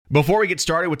Before we get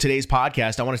started with today's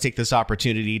podcast, I want to take this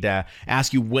opportunity to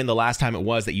ask you when the last time it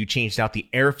was that you changed out the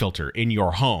air filter in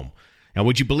your home. Now,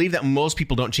 would you believe that most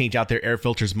people don't change out their air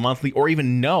filters monthly or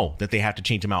even know that they have to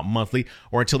change them out monthly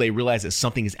or until they realize that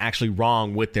something is actually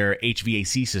wrong with their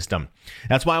HVAC system?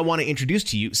 That's why I want to introduce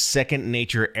to you Second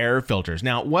Nature air filters.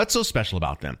 Now, what's so special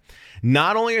about them?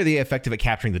 Not only are they effective at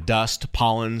capturing the dust,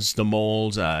 pollens, the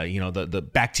molds, the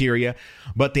bacteria,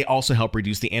 but they also help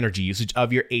reduce the energy usage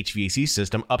of your HVAC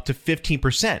system up to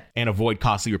 15% and avoid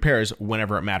costly repairs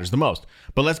whenever it matters the most.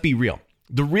 But let's be real.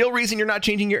 The real reason you're not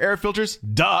changing your air filters,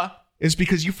 is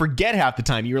because you forget half the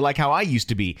time. You're like how I used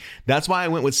to be. That's why I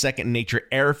went with Second Nature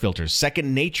air filters.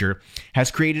 Second Nature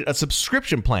has created a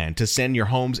subscription plan to send your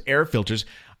home's air filters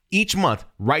each month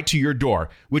right to your door,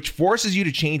 which forces you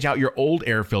to change out your old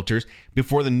air filters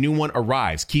before the new one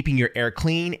arrives, keeping your air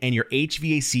clean and your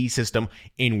HVAC system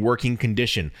in working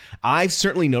condition. I've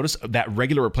certainly noticed that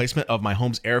regular replacement of my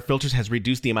home's air filters has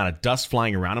reduced the amount of dust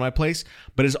flying around in my place,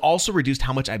 but has also reduced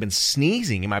how much I've been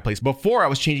sneezing in my place. Before, I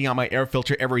was changing out my air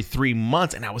filter every 3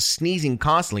 months and I was sneezing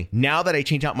constantly. Now that I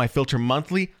change out my filter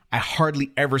monthly, I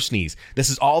hardly ever sneeze. This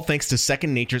is all thanks to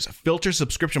Second Nature's filter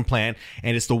subscription plan,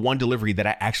 and it's the one delivery that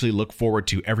I actually look forward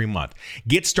to every month.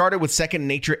 Get started with Second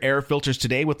Nature air filters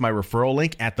today with my referral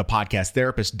link at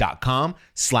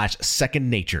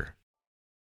thepodcasttherapist.com/secondnature.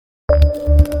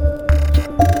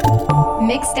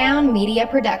 Mixdown Media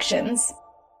Productions.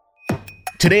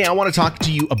 Today, I want to talk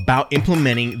to you about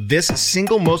implementing this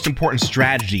single most important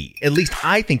strategy. At least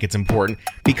I think it's important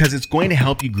because it's going to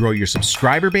help you grow your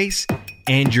subscriber base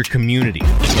and your community.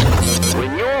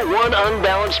 When you're one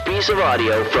unbalanced piece of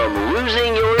audio from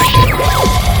losing your shit.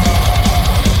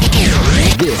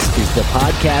 This is the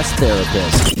Podcast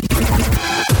Therapist.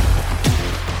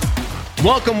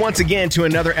 Welcome once again to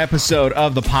another episode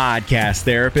of the Podcast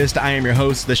Therapist. I am your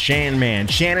host, the Shan Man,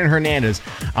 Shannon Hernandez.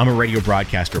 I'm a radio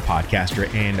broadcaster,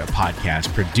 podcaster, and a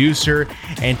podcast producer.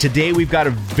 And today we've got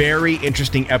a very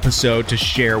interesting episode to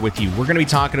share with you. We're going to be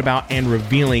talking about and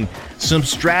revealing some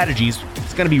strategies.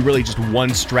 It's going to be really just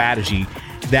one strategy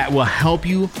that will help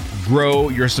you grow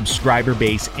your subscriber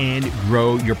base and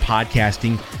grow your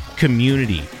podcasting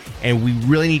community. And we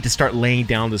really need to start laying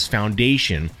down this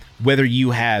foundation. Whether you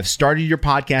have started your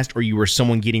podcast or you are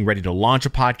someone getting ready to launch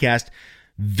a podcast,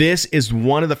 this is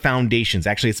one of the foundations.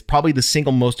 Actually, it's probably the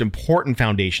single most important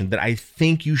foundation that I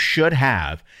think you should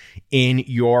have in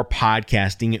your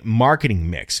podcasting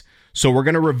marketing mix. So we're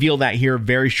going to reveal that here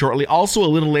very shortly. Also, a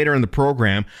little later in the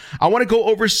program, I want to go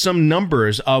over some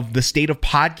numbers of the state of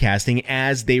podcasting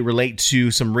as they relate to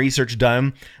some research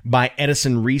done by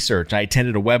Edison Research. I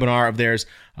attended a webinar of theirs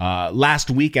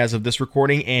last week as of this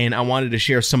recording, and I wanted to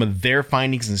share some of their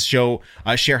findings and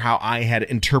share how I had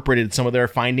interpreted some of their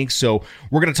findings. So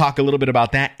we're going to talk a little bit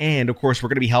about that. And of course, we're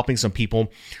going to be helping some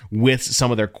people with some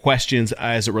of their questions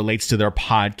as it relates to their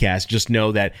podcast. Just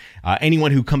know that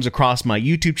anyone who comes across my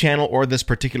YouTube channel or this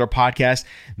particular podcast,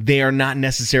 they are not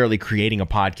necessarily creating a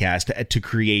podcast to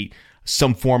create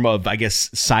some form of,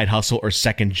 side hustle or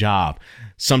second job.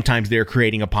 Sometimes they're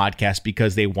creating a podcast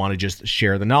because they want to just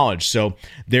share the knowledge. So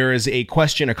there is a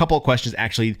couple of questions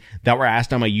actually that were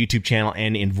asked on my YouTube channel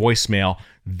and in voicemail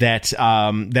that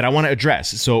I want to address.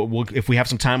 So if we have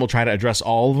some time, we'll try to address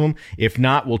all of them. If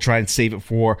not, we'll try and save it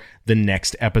for the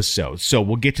next episode. So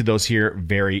we'll get to those here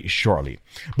very shortly.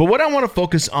 But what I want to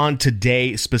focus on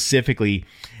today specifically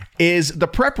is the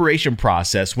preparation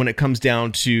process when it comes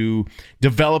down to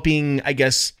developing,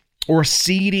 or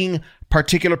seeding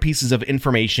particular pieces of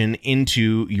information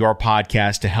into your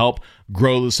podcast to help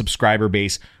grow the subscriber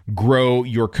base, grow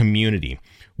your community.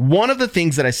 One of the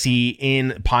things that I see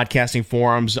in podcasting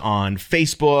forums on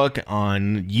Facebook,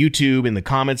 on YouTube, in the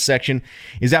comments section,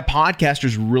 is that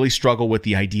podcasters really struggle with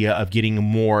the idea of getting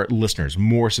more listeners,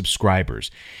 more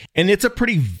subscribers. And it's a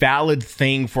pretty valid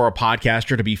thing for a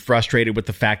podcaster to be frustrated with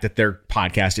the fact that their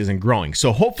podcast isn't growing.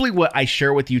 So hopefully what I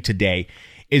share with you today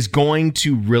is going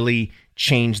to really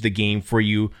change the game for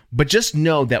you. But just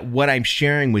know that what I'm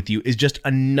sharing with you is just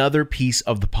another piece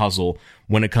of the puzzle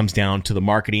when it comes down to the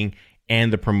marketing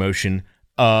and the promotion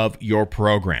of your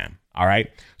program. All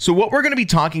right. So what we're going to be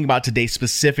talking about today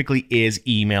specifically is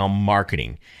email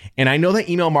marketing. And I know that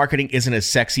email marketing isn't as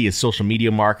sexy as social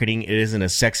media marketing. It isn't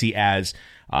as sexy as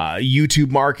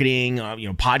YouTube marketing,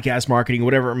 podcast marketing,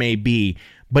 whatever it may be.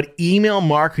 But email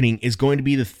marketing is going to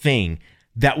be the thing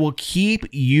that will keep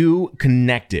you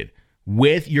connected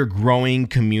with your growing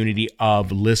community of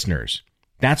listeners.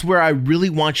 That's where I really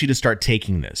want you to start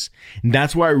taking this. And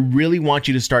that's where I really want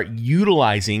you to start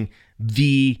utilizing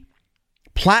the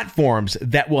platforms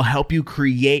that will help you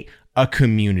create a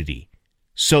community.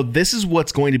 So this is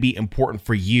what's going to be important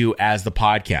for you as the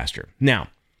podcaster. Now,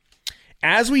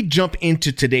 as we jump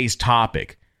into today's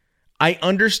topic, I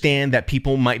understand that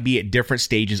people might be at different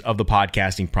stages of the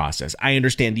podcasting process. I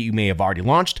understand that you may have already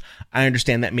launched. I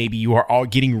understand that maybe you are all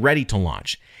getting ready to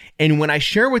launch. And when I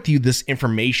share with you this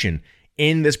information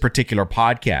in this particular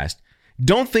podcast,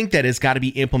 don't think that it's got to be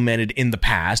implemented in the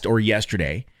past or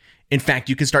yesterday. In fact,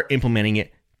 you can start implementing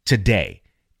it today.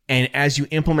 And as you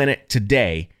implement it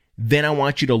today, then I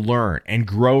want you to learn and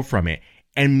grow from it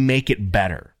and make it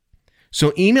better.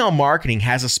 So email marketing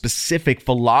has a specific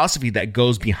philosophy that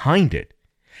goes behind it.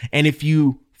 And if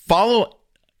you follow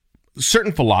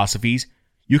certain philosophies,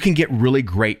 you can get really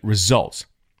great results.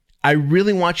 I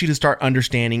really want you to start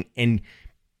understanding and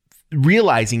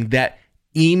realizing that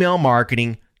email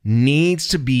marketing needs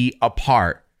to be a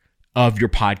part of your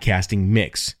podcasting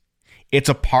mix. It's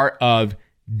a part of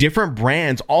different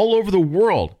brands all over the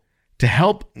world to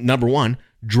help, number one,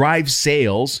 drive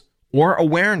sales or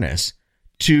awareness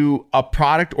to a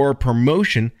product or a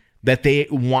promotion that they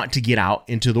want to get out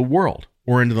into the world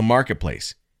or into the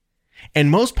marketplace. And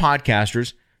most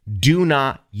podcasters do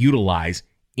not utilize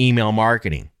email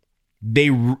marketing.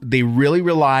 They really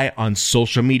rely on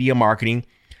social media marketing,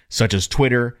 such as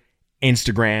Twitter,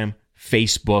 Instagram,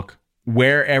 Facebook,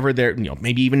 wherever they're,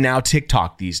 maybe even now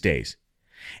TikTok these days.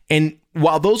 And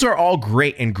while those are all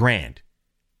great and grand,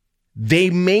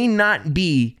 they may not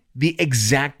be the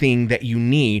exact thing that you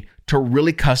need to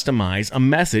really customize a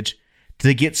message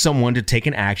to get someone to take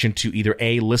an action to either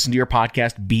A, listen to your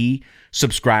podcast, B,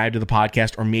 subscribe to the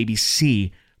podcast, or maybe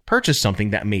C, purchase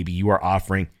something that maybe you are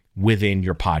offering within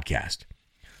your podcast.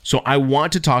 So I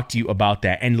want to talk to you about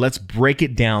that, and let's break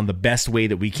it down the best way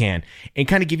that we can and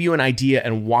kind of give you an idea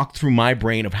and walk through my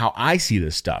brain of how I see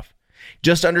this stuff.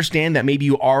 Just understand that maybe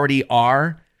you already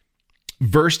are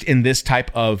versed in this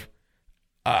type of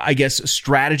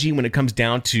strategy when it comes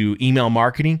down to email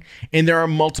marketing. And there are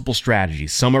multiple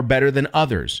strategies. Some are better than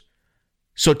others.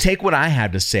 So take what I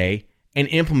have to say and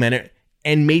implement it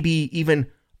and maybe even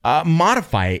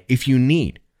modify it if you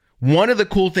need. One of the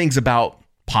cool things about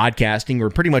podcasting,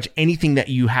 or pretty much anything that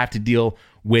you have to deal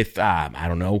with,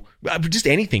 just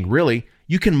anything really,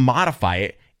 you can modify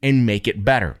it and make it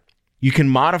better. You can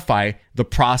modify the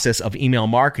process of email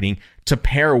marketing to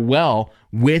pair well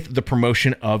with the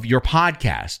promotion of your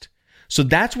podcast. So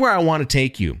that's where I want to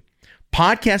take you.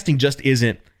 Podcasting just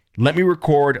isn't, let me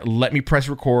record, let me press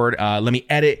record, let me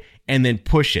edit, and then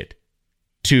push it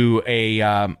to a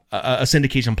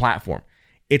syndication platform.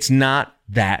 It's not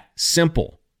that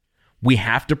simple. We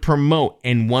have to promote,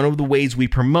 and one of the ways we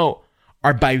promote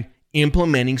are by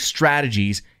implementing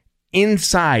strategies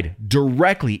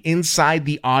directly inside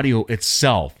the audio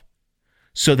itself,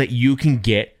 so that you can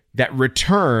get that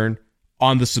return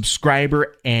on the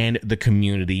subscriber and the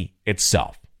community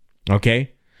itself.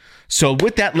 Okay? So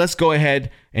with that, let's go ahead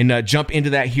and jump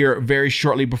into that here very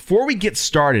shortly. Before we get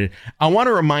started, I want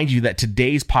to remind you that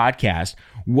today's podcast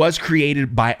was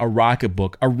created by a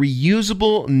Rocketbook, a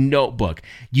reusable notebook.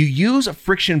 You use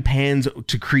friction pens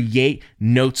to create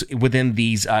notes within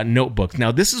these notebooks.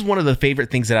 Now, this is one of the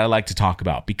favorite things that I like to talk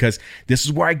about, because this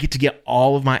is where I get to get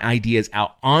all of my ideas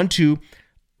out onto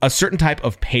a certain type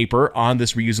of paper on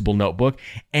this reusable notebook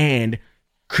and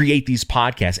create these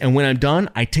podcasts. And when I'm done,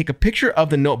 I take a picture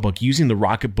of the notebook using the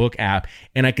Rocketbook app,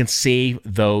 and I can save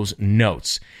those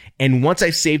notes. And once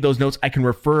I save those notes, I can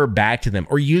refer back to them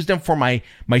or use them for my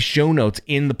show notes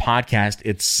in the podcast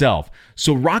itself.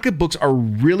 So Rocketbooks are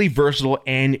really versatile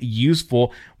and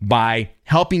useful by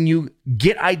helping you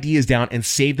get ideas down and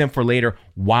save them for later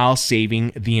while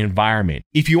saving the environment.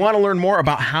 If you want to learn more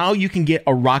about how you can get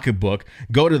a Rocketbook,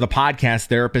 go to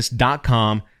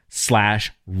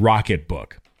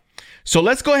thepodcasttherapist.com/Rocketbook. So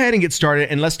let's go ahead and get started,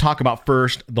 and let's talk about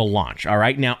first the launch. All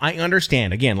right. Now, I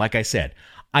understand, again, like I said,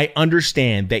 I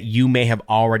understand that you may have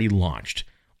already launched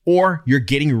or you're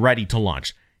getting ready to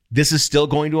launch. This is still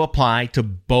going to apply to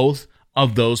both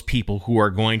of those people who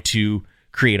are going to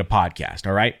create a podcast.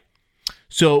 All right.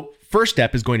 So first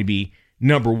step is going to be,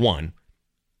 number one,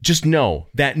 just know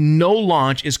that no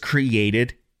launch is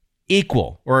created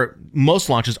equal, or most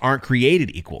launches aren't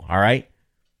created equal. All right.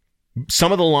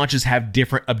 Some of the launches have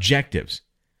different objectives.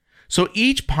 So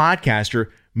each podcaster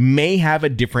may have a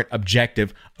different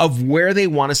objective of where they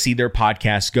want to see their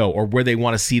podcast go, or where they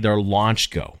want to see their launch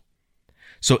go.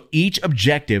 So each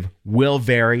objective will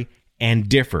vary and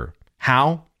differ.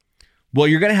 How? Well,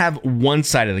 you're going to have one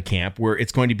side of the camp where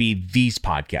it's going to be these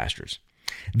podcasters.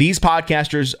 These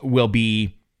podcasters will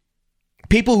be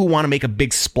People who want to make a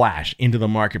big splash into the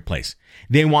marketplace.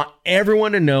 They want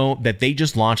everyone to know that they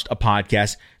just launched a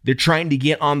podcast. They're trying to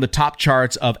get on the top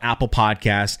charts of Apple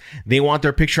Podcasts. They want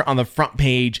their picture on the front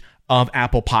page of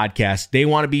Apple Podcasts. They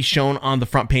want to be shown on the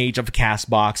front page of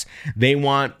CastBox. They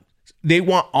want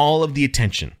all of the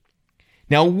attention.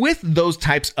 Now, with those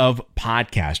types of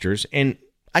podcasters, and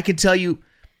I can tell you,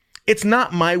 it's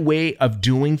not my way of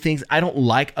doing things. I don't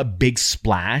like a big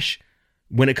splash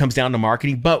when it comes down to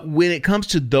marketing, but when it comes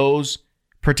to those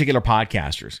particular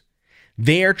podcasters,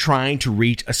 they are trying to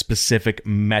reach a specific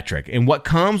metric. And what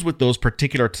comes with those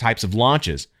particular types of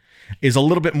launches is a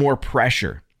little bit more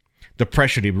pressure. The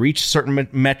pressure to reach certain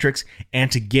metrics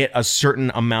and to get a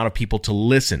certain amount of people to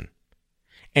listen.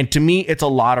 And to me, it's a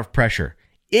lot of pressure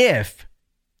if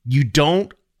you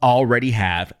don't already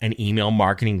have an email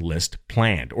marketing list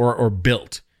planned or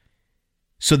built.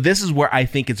 So this is where I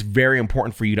think it's very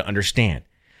important for you to understand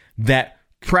that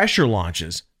pressure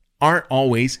launches aren't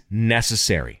always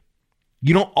necessary.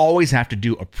 You don't always have to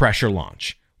do a pressure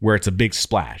launch where it's a big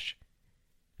splash.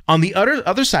 On the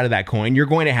other side of that coin, you're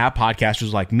going to have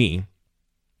podcasters like me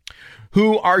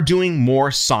who are doing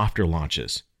more softer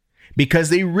launches because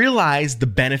they realize the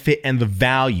benefit and the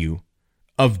value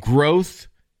of growth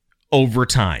over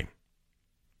time.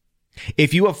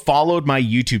 If you have followed my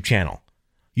YouTube channel,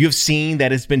 you have seen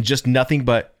that it's been just nothing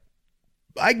but,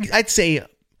 I'd say,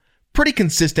 pretty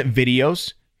consistent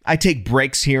videos. I take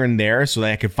breaks here and there so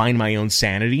that I can find my own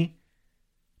sanity.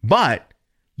 But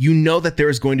you know that there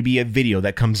is going to be a video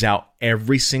that comes out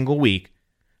every single week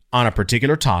on a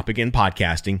particular topic in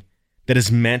podcasting that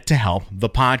is meant to help the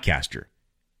podcaster.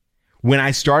 When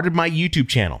I started my YouTube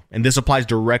channel, and this applies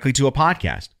directly to a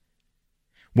podcast,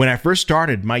 when I first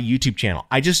started my YouTube channel,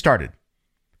 I just started.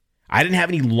 I didn't have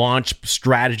any launch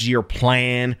strategy or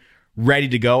plan ready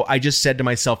to go. I just said to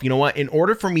myself, you know what? In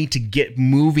order for me to get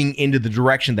moving into the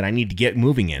direction that I need to get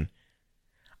moving in,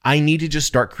 I need to just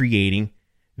start creating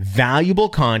valuable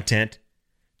content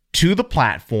to the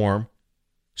platform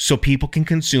so people can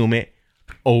consume it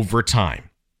over time.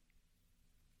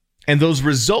 And those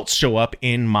results show up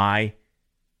in my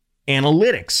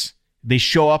analytics. They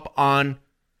show up on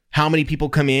how many people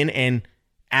come in and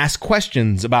ask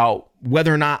questions about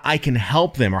whether or not I can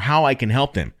help them or how I can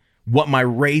help them, what my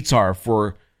rates are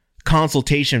for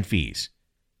consultation fees,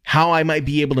 how I might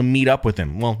be able to meet up with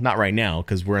them. Well, not right now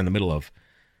because we're in the middle of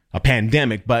a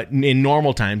pandemic, but in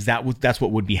normal times, that's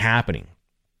what would be happening.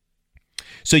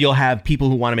 So you'll have people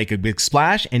who want to make a big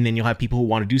splash, and then you'll have people who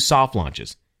want to do soft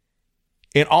launches.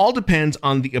 It all depends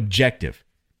on the objective.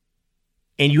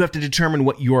 And you have to determine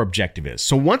what your objective is.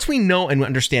 So once we know and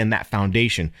understand that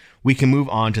foundation, we can move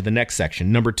on to the next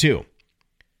section. Number 2,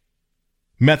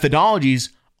 methodologies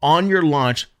on your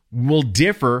launch will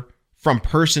differ from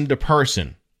person to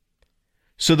person.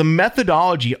 So the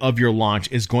methodology of your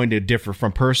launch is going to differ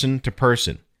from person to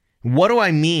person. What do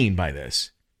I mean by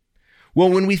this? Well,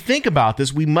 when we think about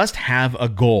this, we must have a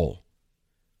goal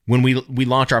when we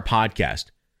launch our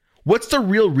podcast. What's the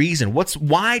real reason?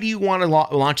 Why do you want to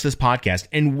launch this podcast?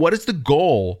 And what is the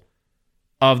goal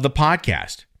of the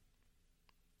podcast?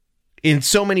 In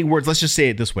so many words, let's just say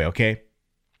it this way, okay?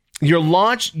 Your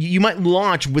launch, you might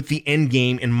launch with the end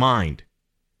game in mind.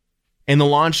 And the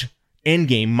launch end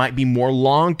game might be more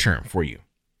long-term for you.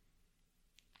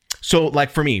 So like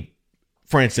for me,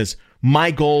 for instance, my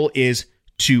goal is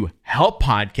to help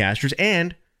podcasters.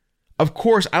 And of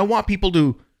course, I want people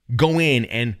to go in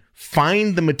and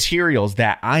find the materials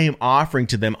that I am offering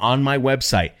to them on my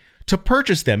website to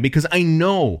purchase them because I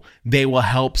know they will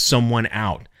help someone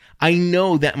out. I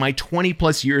know that my 20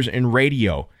 plus years in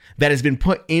radio that has been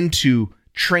put into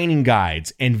training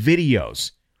guides and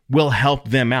videos will help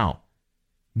them out.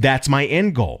 That's my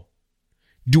end goal.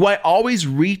 Do I always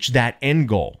reach that end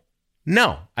goal?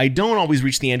 No, I don't always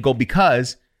reach the end goal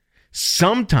because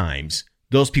sometimes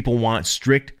those people want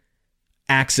strict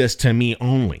access to me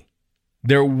only.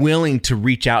 They're willing to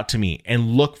reach out to me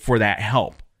and look for that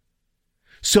help.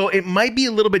 So it might be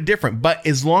a little bit different, but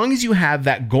as long as you have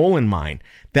that goal in mind,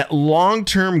 that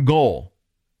long-term goal,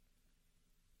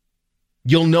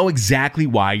 you'll know exactly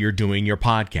why you're doing your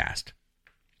podcast.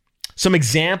 Some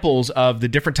examples of the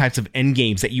different types of end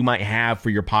games that you might have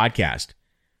for your podcast,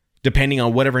 depending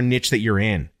on whatever niche that you're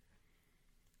in.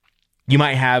 You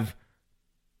might have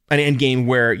an end game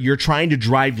where you're trying to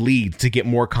drive leads to get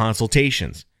more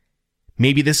consultations.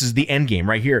 Maybe this is the end game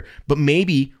right here. But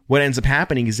maybe what ends up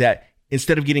happening is that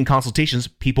instead of getting consultations,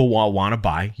 people will want to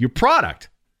buy your product.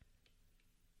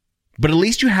 But at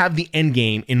least you have the end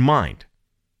game in mind.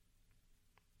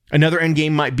 Another end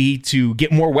game might be to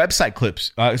get more website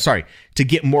to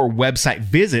get more website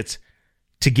visits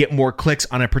to get more clicks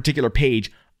on a particular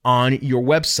page on your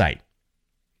website.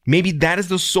 Maybe that is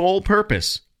the sole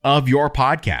purpose of your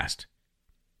podcast.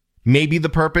 Maybe the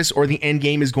purpose or the end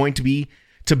game is going to be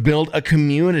to build a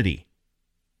community.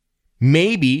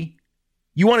 Maybe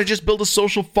you want to just build a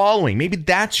social following. Maybe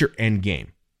that's your end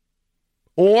game.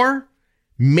 Or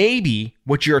maybe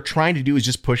what you're trying to do is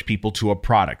just push people to a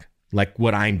product, like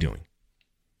what I'm doing.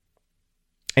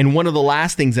 And one of the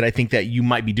last things that I think that you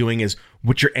might be doing is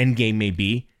what your end game may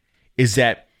be, is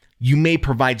that you may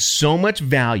provide so much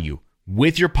value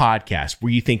with your podcast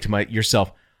where you think to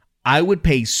yourself, I would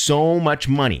pay so much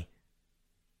money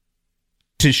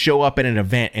to show up at an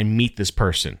event and meet this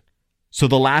person. So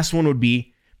the last one would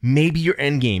be, maybe your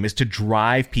end game is to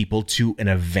drive people to an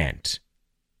event.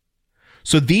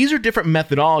 So these are different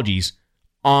methodologies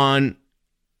on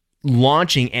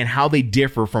launching and how they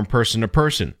differ from person to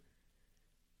person.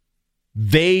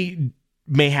 They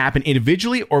may happen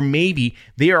individually, or maybe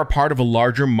they are a part of a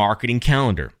larger marketing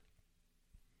calendar.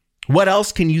 What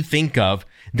else can you think of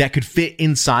that could fit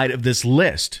inside of this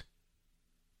list?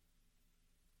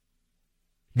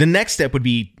 The next step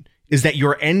is that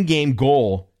your end game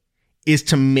goal is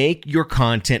to make your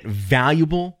content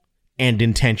valuable and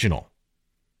intentional.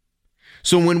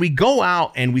 So when we go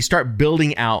out and we start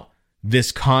building out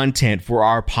this content for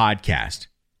our podcast,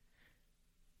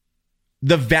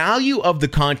 the value of the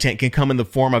content can come in the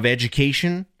form of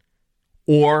education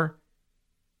or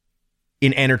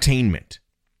in entertainment.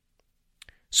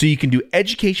 So you can do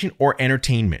education or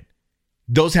entertainment.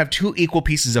 Those have two equal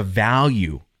pieces of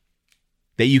value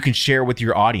that you can share with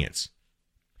your audience.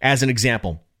 As an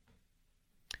example,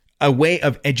 a way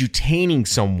of edutaining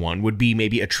someone would be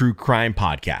maybe a true crime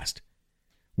podcast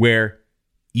where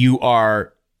you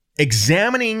are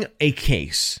examining a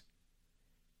case,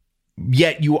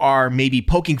 yet you are maybe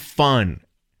poking fun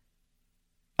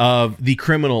of the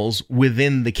criminals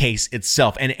within the case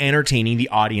itself and entertaining the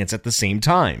audience at the same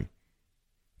time.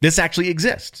 This actually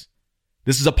exists.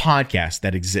 This is a podcast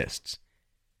that exists.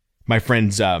 My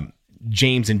friends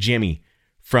James and Jimmy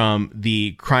from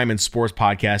the Crime and Sports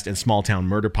podcast and Small Town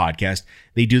Murder podcast,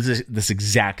 they do this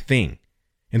exact thing.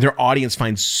 And their audience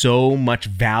finds so much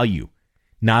value,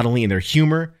 not only in their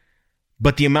humor,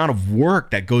 but the amount of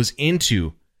work that goes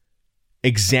into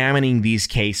examining these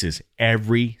cases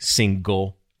every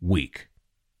single week.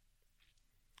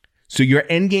 So your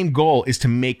end game goal is to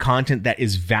make content that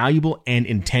is valuable and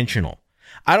intentional.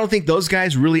 I don't think those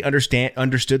guys really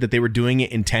understood that they were doing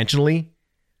it intentionally,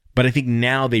 but I think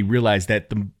now they realize that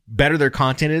the better their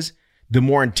content is, the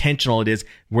more intentional it is,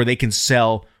 where they can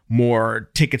sell more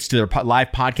tickets to their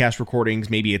live podcast recordings.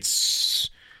 Maybe it's,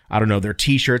 I don't know, their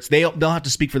t-shirts. They'll have to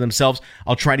speak for themselves.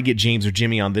 I'll try to get James or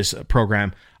Jimmy on this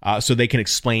program so they can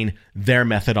explain their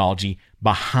methodology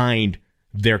behind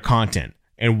their content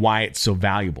and why it's so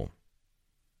valuable.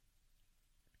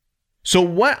 So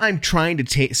what I'm trying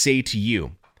to say to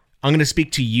you, I'm going to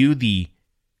speak to you, the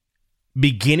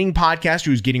beginning podcaster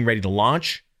who's getting ready to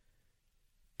launch,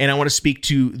 and I want to speak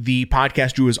to the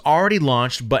podcaster who has already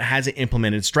launched but hasn't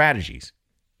implemented strategies.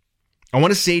 I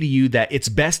want to say to you that it's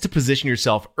best to position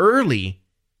yourself early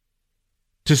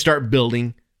to start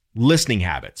building listening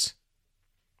habits.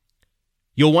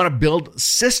 You'll want to build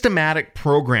systematic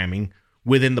programming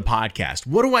within the podcast.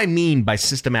 What do I mean by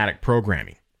systematic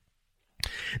programming?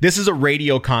 This is a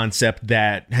radio concept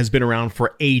that has been around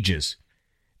for ages.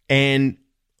 And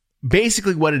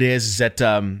basically what it is that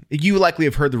you likely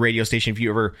have heard the radio station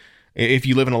if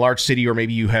you live in a large city, or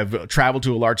maybe you have traveled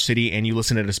to a large city and you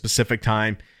listen at a specific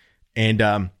time,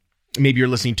 and maybe you're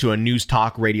listening to a news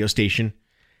talk radio station,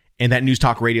 and that news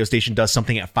talk radio station does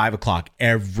something at 5 o'clock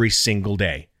every single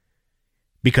day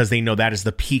because they know that is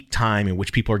the peak time in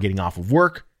which people are getting off of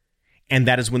work. And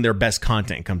that is when their best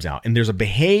content comes out. And there's a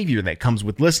behavior that comes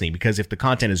with listening, because if the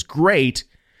content is great,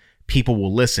 people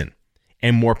will listen.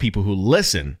 And more people who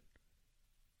listen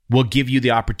will give you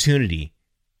the opportunity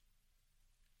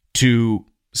to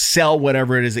sell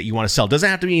whatever it is that you want to sell. It doesn't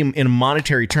have to be in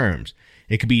monetary terms.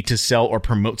 It could be to sell or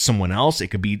promote someone else. It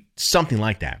could be something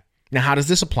like that. Now, how does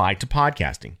this apply to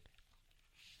podcasting?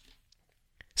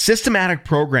 Systematic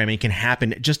programming can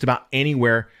happen just about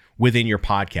anywhere within your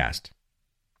podcast.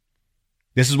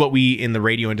 This is what we in the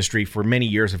radio industry for many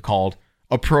years have called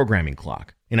a programming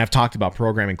clock. And I've talked about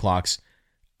programming clocks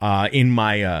in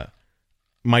my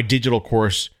my digital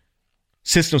course,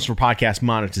 Systems for Podcast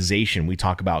Monetization. We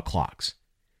talk about clocks.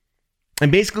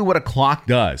 And basically what a clock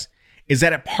does is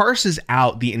that it parses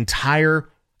out the entire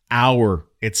hour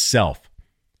itself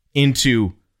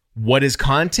into what is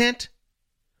content,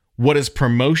 what is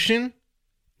promotion,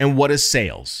 and what is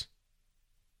sales.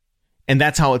 And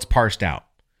that's how it's parsed out.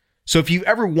 So if you've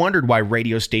ever wondered why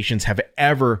radio stations have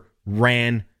ever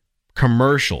ran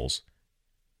commercials,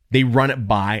 they run it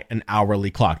by an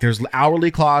hourly clock. There's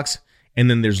hourly clocks, and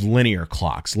then there's linear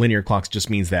clocks. Linear clocks just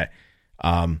means that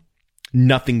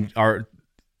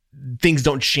things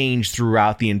don't change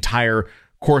throughout the entire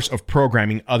course of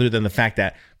programming, other than the fact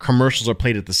that commercials are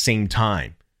played at the same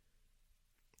time.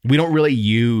 We don't really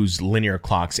use linear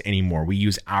clocks anymore. We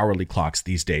use hourly clocks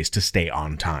these days to stay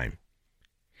on time.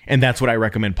 And that's what I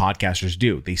recommend podcasters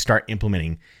do. They start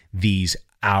implementing these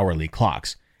hourly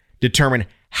clocks. Determine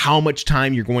how much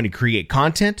time you're going to create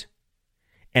content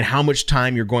and how much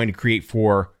time you're going to create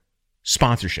for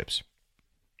sponsorships.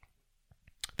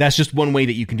 That's just one way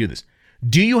that you can do this.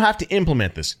 Do you have to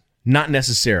implement this? Not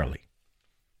necessarily.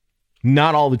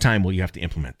 Not all the time will you have to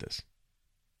implement this.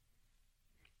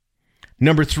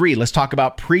 Number 3, let's talk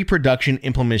about pre-production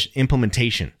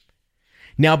implementation.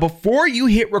 Now, before you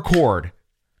hit record,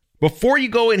 before you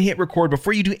go and hit record,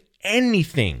 before you do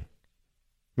anything,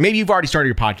 maybe you've already started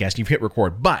your podcast, you've hit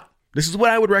record, but this is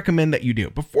what I would recommend that you do.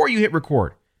 Before you hit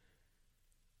record,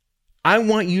 I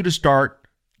want you to start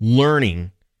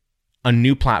learning a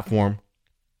new platform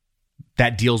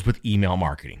that deals with email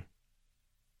marketing.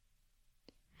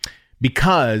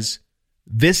 Because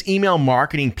this email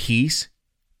marketing piece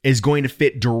is going to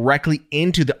fit directly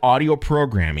into the audio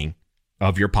programming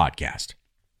of your podcast.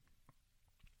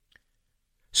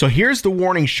 So here's the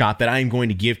warning shot that I am going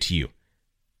to give to you.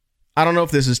 I don't know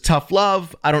if this is tough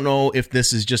love. I don't know if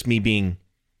this is just me being,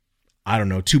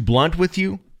 too blunt with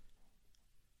you.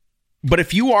 But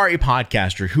if you are a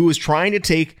podcaster who is trying to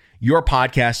take your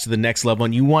podcast to the next level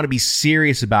and you want to be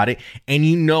serious about it, and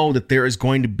you know that there is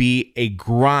going to be a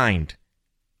grind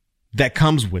that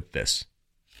comes with this,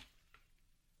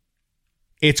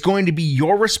 it's going to be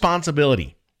your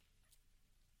responsibility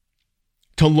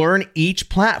to learn each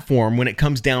platform when it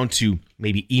comes down to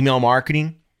maybe email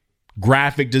marketing,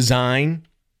 graphic design,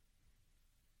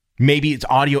 maybe it's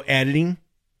audio editing,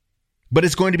 but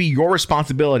it's going to be your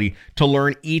responsibility to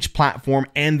learn each platform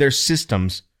and their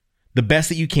systems the best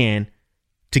that you can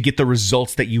to get the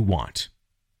results that you want.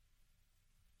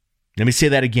 Let me say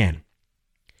that again.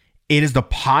 It is the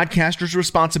podcaster's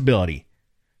responsibility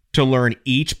to learn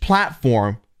each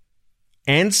platform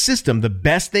and system the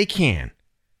best they can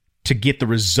to get the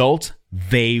result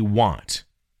they want.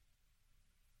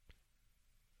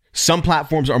 Some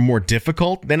platforms are more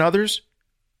difficult than others,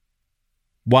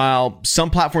 while some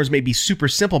platforms may be super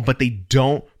simple, but they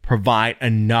don't provide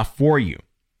enough for you.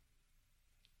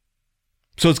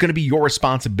 So it's going to be your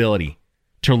responsibility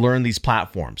to learn these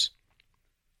platforms.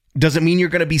 Does it mean you're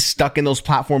going to be stuck in those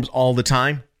platforms all the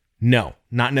time? No,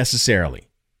 not necessarily.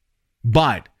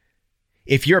 But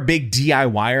if you're a big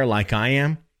DIYer like I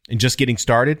am and just getting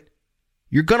started,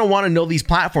 you're going to want to know these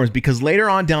platforms, because later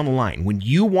on down the line, when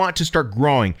you want to start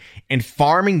growing and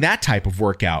farming that type of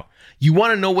workout, you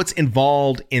want to know what's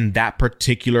involved in that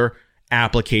particular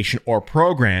application or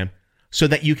program so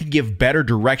that you can give better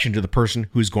direction to the person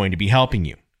who's going to be helping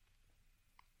you.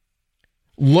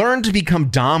 Learn to become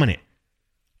dominant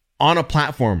on a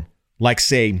platform like,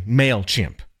 say,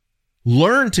 MailChimp.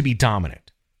 Learn to be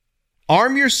dominant.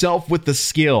 Arm yourself with the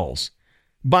skills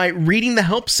by reading the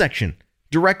help section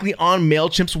directly on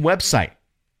MailChimp's website.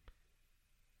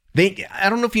 I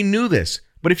don't know if you knew this,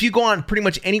 but if you go on pretty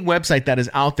much any website that is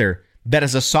out there that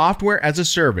is a software as a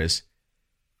service,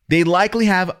 they likely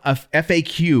have a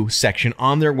FAQ section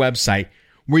on their website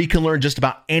where you can learn just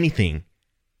about anything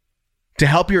to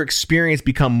help your experience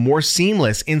become more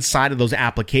seamless inside of those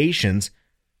applications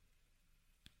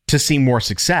to see more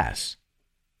success.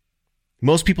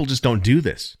 Most people just don't do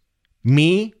this.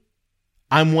 Me,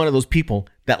 I'm one of those people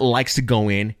that likes to go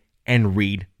in and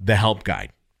read the help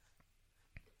guide.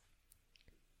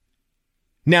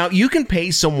 Now, you can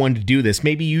pay someone to do this.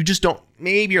 Maybe you just don't.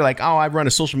 Maybe you're like, oh, I run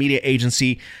a social media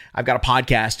agency. I've got a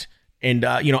podcast, and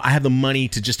I have the money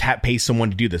to just pay someone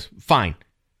to do this. Fine,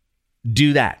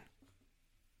 do that.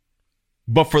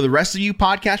 But for the rest of you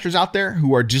podcasters out there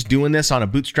who are just doing this on a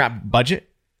bootstrap budget,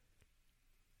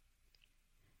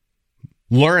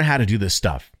 learn how to do this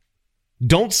stuff.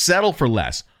 Don't settle for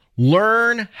less.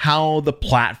 Learn how the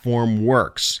platform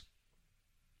works.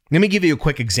 Let me give you a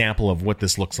quick example of what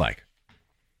this looks like.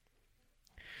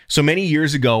 So many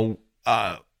years ago,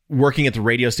 working at the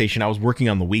radio station, I was working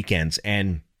on the weekends.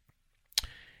 And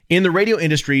in the radio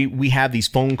industry, we have these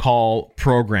phone call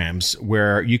programs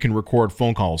where you can record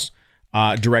phone calls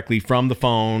directly from the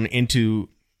phone into,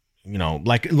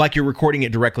 like you're recording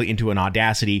it directly into an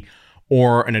Audacity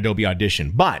or an Adobe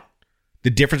Audition. But the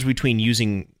difference between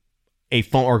using a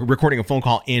phone or recording a phone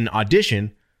call in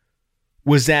Audition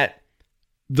was that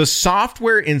the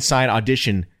software inside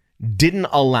Audition didn't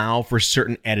allow for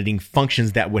certain editing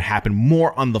functions that would happen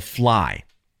more on the fly.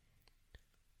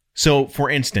 So, for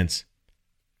instance,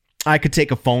 I could take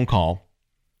a phone call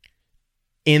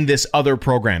in this other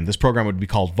program. This program would be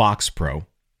called Vox Pro.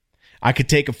 I could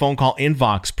take a phone call in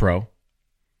Vox Pro.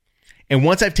 And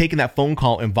once I've taken that phone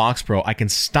call in Vox Pro, I can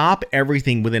stop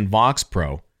everything within Vox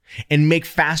Pro and make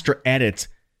faster edits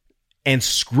and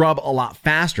scrub a lot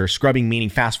faster. Scrubbing meaning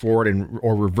fast forward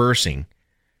or reversing.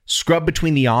 Scrub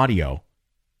between the audio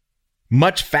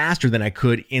much faster than I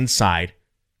could inside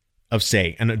of,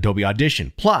 say, an Adobe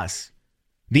Audition. Plus,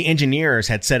 the engineers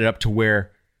had set it up to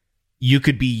where you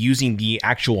could be using the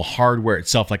actual hardware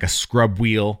itself, like a scrub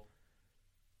wheel,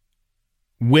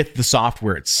 with the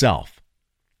software itself.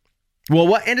 Well,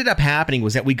 what ended up happening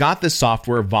was that we got this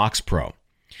software, Vox Pro,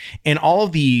 and all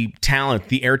of the talent,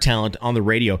 the air talent on the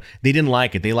radio, they didn't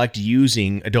like it. They liked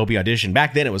using Adobe Audition.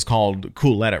 Back then, it was called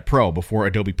Cool Edit Pro before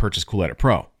Adobe purchased Cool Edit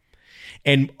Pro.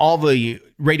 And all the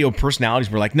radio personalities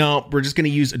were like, no, we're just going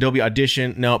to use Adobe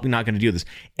Audition. No, we're not going to do this.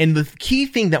 And the key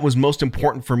thing that was most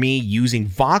important for me using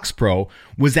Vox Pro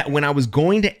was that when I was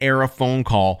going to air a phone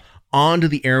call onto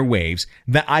the airwaves,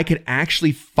 that I could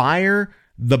actually fire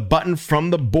the button from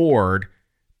the board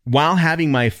while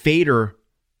having my fader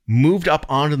moved up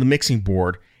onto the mixing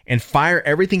board and fire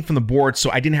everything from the board,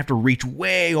 so I didn't have to reach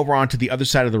way over onto the other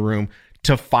side of the room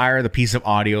to fire the piece of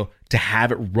audio to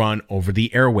have it run over the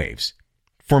airwaves.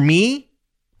 For me,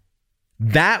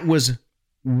 that was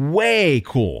way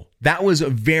cool. That was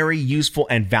very useful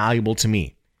and valuable to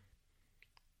me.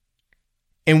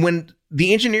 And when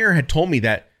the engineer had told me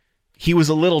that he was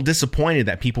a little disappointed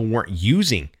that people weren't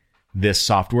using this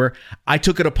software, I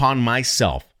took it upon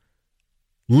myself,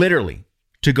 literally,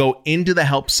 to go into the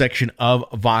help section of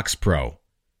Vox Pro,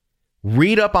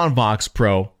 read up on Vox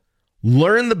Pro,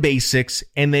 learn the basics,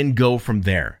 and then go from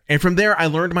there. And from there, I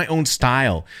learned my own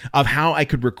style of how I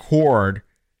could record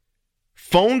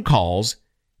phone calls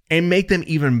and make them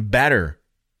even better.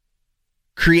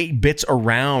 Create bits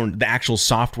around the actual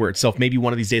software itself. Maybe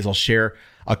one of these days I'll share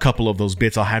a couple of those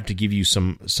bits. I'll have to give you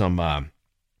some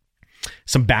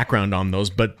background on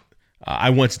those, but I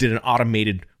once did an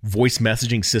automated voice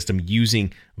messaging system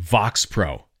using Vox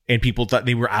Pro, and people thought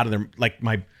they were out of their,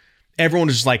 everyone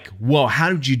was just like, whoa,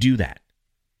 how did you do that?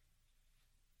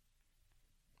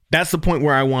 That's the point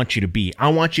where I want you to be. I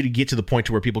want you to get to the point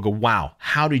to where people go, wow,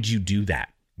 how did you do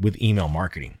that with email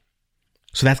marketing?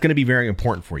 So that's going to be very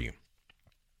important for you.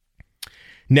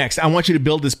 Next, I want you to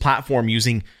build this platform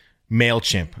using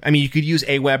MailChimp. I mean, you could use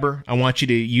Aweber. I want you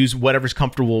to use whatever's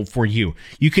comfortable for you.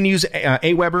 You can use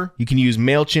Aweber. You can use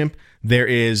MailChimp. There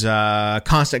is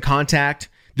Constant Contact.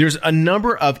 There's a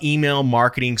number of email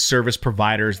marketing service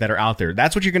providers that are out there.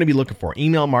 That's what you're going to be looking for,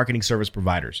 email marketing service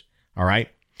providers. All right?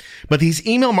 But these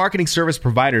email marketing service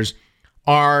providers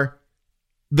are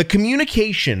the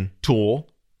communication tool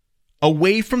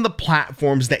away from the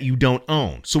platforms that you don't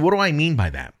own. So what do I mean by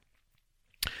that?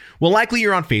 Well, likely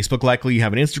you're on Facebook. Likely you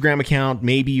have an Instagram account.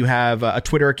 Maybe you have a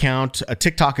Twitter account, a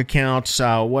TikTok account.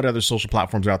 What other social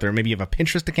platforms are out there? Maybe you have a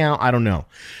Pinterest account. I don't know.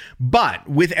 But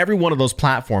with every one of those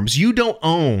platforms, you don't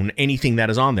own anything that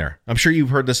is on there. I'm sure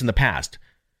you've heard this in the past.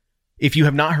 If you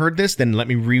have not heard this, then let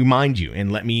me remind you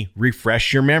and let me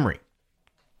refresh your memory.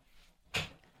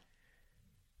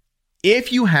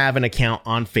 If you have an account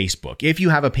on Facebook, if you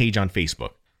have a page on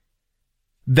Facebook,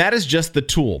 that is just the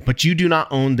tool, but you do not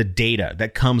own the data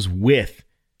that comes with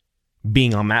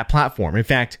being on that platform. In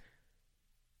fact,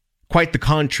 quite the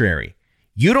contrary.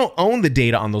 You don't own the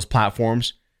data on those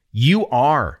platforms. You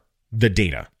are the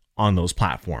data on those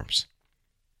platforms.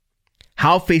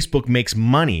 How Facebook makes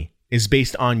money is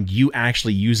based on you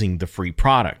actually using the free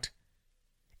product.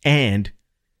 And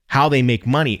how they make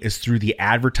money is through the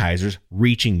advertisers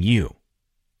reaching you.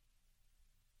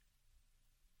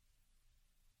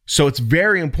 So it's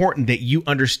very important that you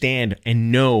understand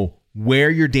and know where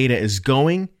your data is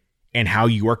going and how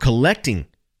you are collecting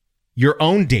your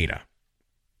own data.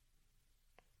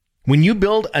 When you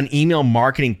build an email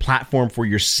marketing platform for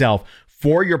yourself,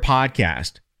 for your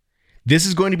podcast, this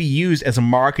is going to be used as a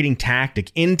marketing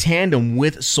tactic in tandem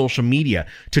with social media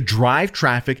to drive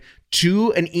traffic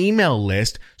to an email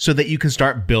list so that you can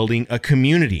start building a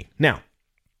community. Now,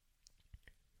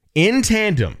 in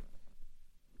tandem,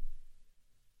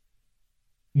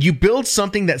 you build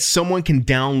something that someone can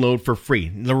download for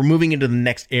free. We're moving into the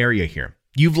next area here.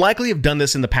 You've likely have done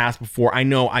this in the past before. I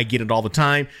know I get it all the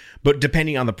time, but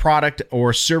depending on the product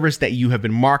or service that you have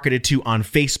been marketed to on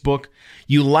Facebook,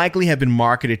 you likely have been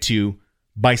marketed to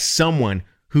by someone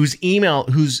whose email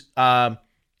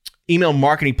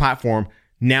marketing platform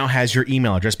now has your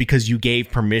email address because you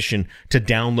gave permission to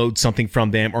download something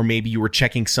from them, or maybe you were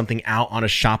checking something out on a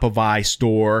Shopify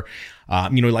store.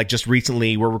 Like just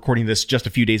recently, we're recording this just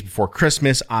a few days before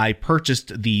Christmas. I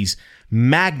purchased these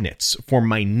magnets for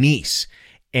my niece,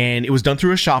 and it was done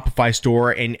through a Shopify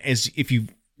store. And if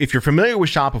you're familiar with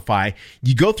Shopify,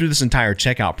 you go through this entire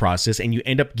checkout process and you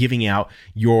end up giving out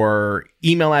your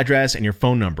email address and your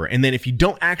phone number. And then if you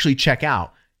don't actually check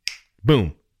out,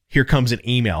 boom, here comes an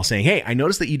email saying, hey, I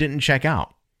noticed that you didn't check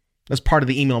out. That's part of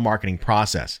the email marketing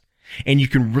process. And you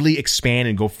can really expand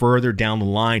and go further down the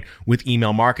line with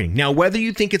email marketing. Now, whether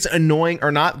you think it's annoying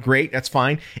or not, great, that's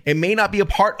fine. It may not be a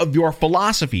part of your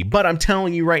philosophy, but I'm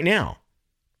telling you right now,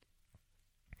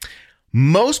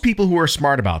 most people who are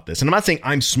smart about this, and I'm not saying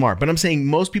I'm smart, but I'm saying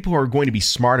most people who are going to be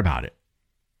smart about it,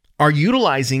 are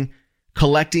utilizing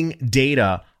collecting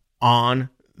data on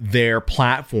their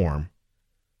platform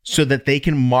so that they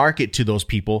can market to those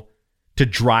people to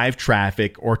drive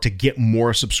traffic or to get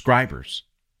more subscribers.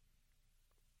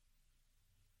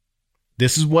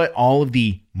 This is what all of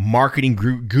the marketing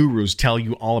gurus tell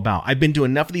you all about. I've been to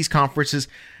enough of these conferences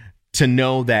to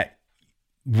know that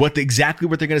exactly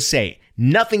what they're going to say.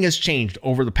 Nothing has changed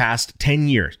over the past 10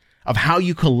 years of how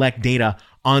you collect data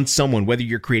on someone, whether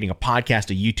you're creating a podcast,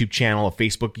 a YouTube channel, a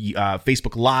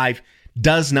Facebook Live,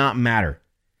 does not matter.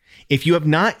 If you have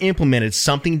not implemented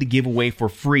something to give away for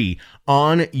free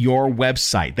on your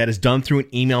website that is done through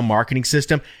an email marketing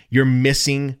system, you're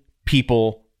missing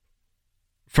people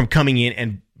from coming in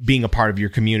and being a part of your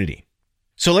community.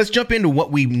 So let's jump into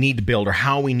what we need to build or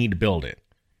how we need to build it.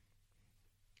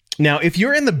 Now, if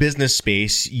you're in the business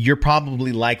space, you're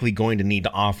probably likely going to need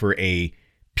to offer a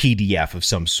PDF of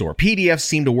some sort. PDFs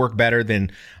seem to work better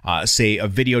than, say, a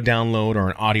video download or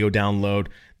an audio download.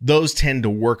 Those tend to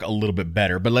work a little bit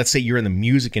better. But let's say you're in the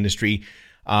music industry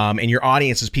and your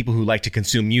audience is people who like to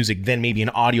consume music, then maybe an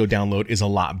audio download is a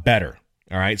lot better.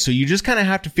 All right. So you just kind of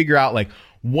have to figure out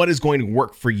what is going to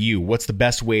work for you. What's the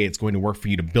best way it's going to work for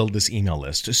you to build this email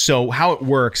list? So how it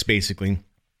works basically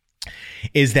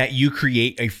is that you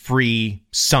create a free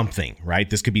something, right?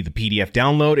 This could be the PDF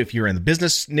download. If you're in the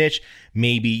business niche,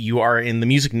 maybe you are in the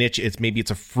music niche. It's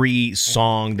a free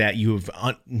song that you've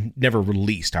never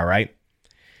released. All right.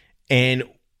 And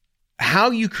how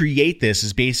you create this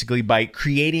is basically by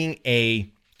creating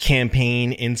a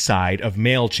campaign inside of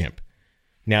MailChimp.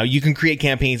 Now, you can create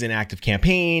campaigns in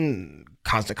ActiveCampaign,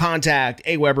 Constant Contact,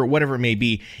 Aweber, whatever it may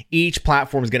be. Each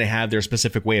platform is going to have their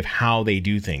specific way of how they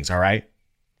do things, all right?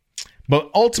 But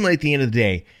ultimately, at the end of the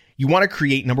day, you want to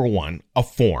create, number one, a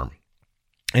form.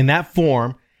 And that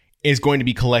form is going to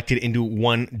be collected into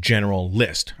one general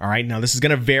list, all right? Now, this is going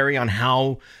to vary on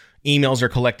how emails are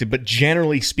collected, but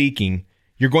generally speaking,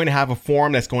 you're going to have a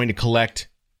form that's going to collect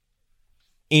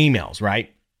emails,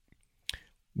 right?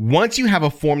 Once you have a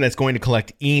form that's going to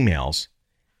collect emails,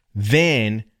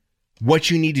 then what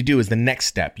you need to do is the next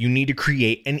step. You need to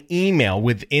create an email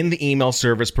within the email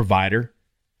service provider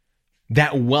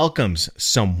that welcomes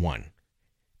someone.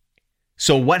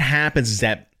 So what happens is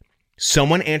that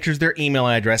someone enters their email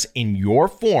address in your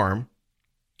form.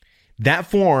 That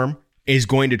form is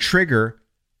going to trigger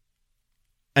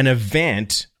an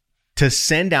event to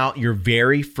send out your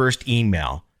very first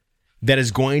email that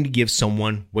is going to give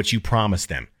someone what you promised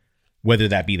them, whether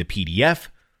that be the PDF,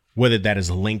 whether that is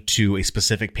a link to a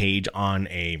specific page on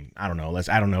I don't know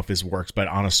if this works, but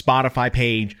on a Spotify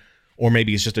page, or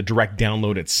maybe it's just a direct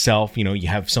download itself. You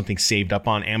have something saved up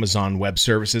on Amazon Web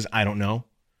Services. I don't know.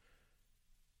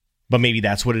 But maybe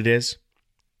that's what it is.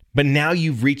 But now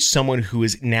you've reached someone who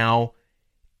is now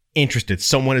interested.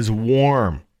 Someone is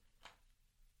warm.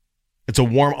 It's a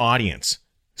warm audience.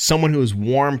 Someone who is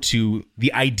warm to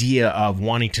the idea of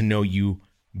wanting to know you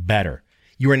better.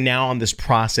 You are now on this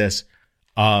process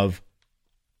of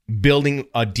building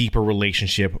a deeper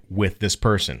relationship with this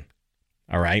person.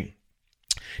 All right.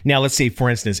 Now, let's say, for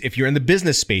instance, if you're in the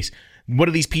business space, what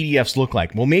do these PDFs look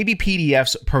like? Well, maybe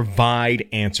PDFs provide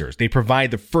answers. They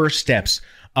provide the first steps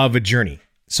of a journey.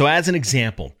 So as an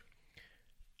example,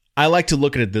 I like to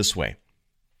look at it this way.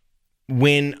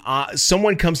 When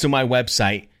someone comes to my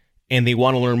website and they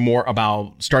want to learn more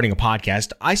about starting a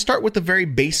podcast, I start with the very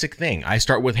basic thing. I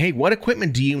start with, hey, what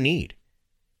equipment do you need?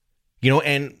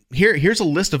 And here's a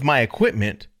list of my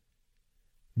equipment.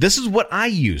 This is what I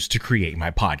use to create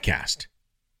my podcast.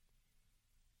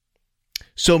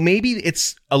 So maybe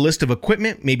it's a list of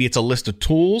equipment, maybe it's a list of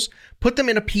tools. Put them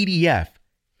in a PDF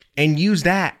and use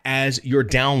that as your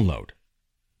download.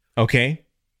 Okay?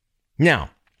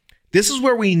 Now, this is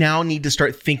where we now need to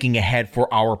start thinking ahead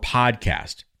for our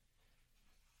podcast.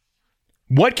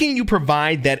 What can you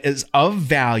provide that is of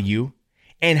value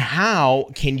And how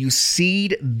can you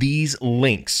seed these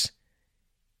links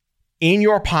in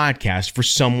your podcast for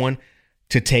someone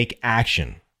to take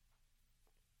action?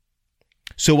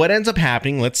 So what ends up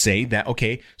happening, let's say that,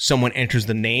 okay, someone enters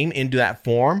the name into that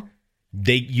form.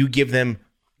 You give them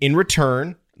in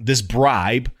return this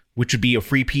bribe, which would be a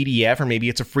free PDF, or maybe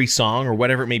it's a free song or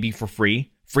whatever it may be for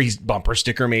free bumper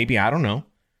sticker, maybe, I don't know.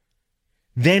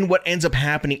 Then what ends up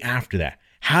happening after that?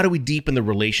 How do we deepen the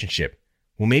relationship?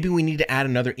 Well, maybe we need to add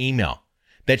another email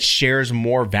that shares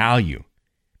more value.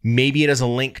 Maybe it has a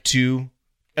link to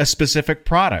a specific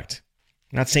product.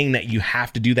 I'm not saying that you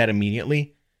have to do that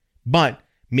immediately, but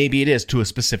maybe it is to a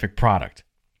specific product.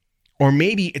 Or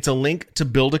maybe it's a link to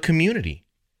build a community.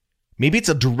 Maybe it's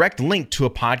a direct link to a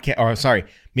podcast,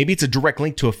 maybe it's a direct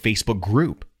link to a Facebook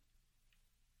group.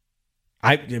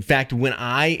 In fact, when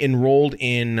I enrolled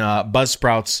in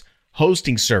Buzzsprout's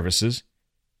hosting services,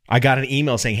 I got an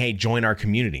email saying, hey, join our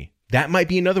community. That might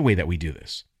be another way that we do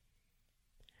this.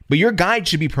 But your guide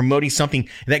should be promoting something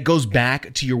that goes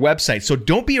back to your website. So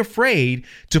don't be afraid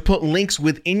to put links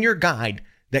within your guide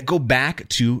that go back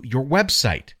to your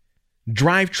website.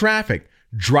 Drive traffic,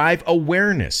 drive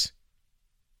awareness.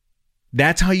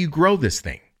 That's how you grow this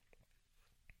thing.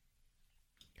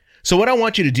 So what I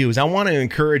want you to do is I want to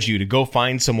encourage you to go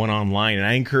find someone online, and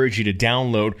I encourage you to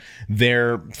download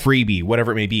their freebie,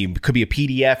 whatever it may be. It could be a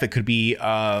PDF. It could be,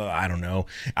 I don't know.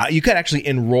 You could actually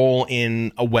enroll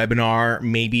in a webinar.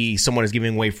 Maybe someone is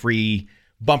giving away free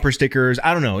bumper stickers.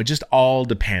 I don't know. It just all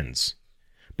depends.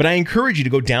 But I encourage you to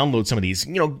go download some of these,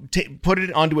 put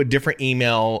it onto a different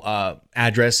email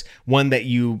address, one that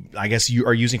you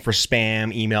are using for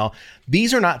spam email.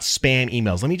 These are not spam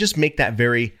emails. Let me just make that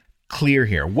very clear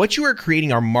here. What you are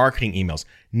creating are marketing emails,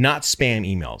 not spam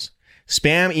emails.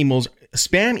 Spam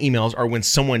emails are when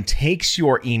someone takes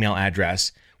your email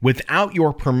address without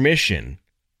your permission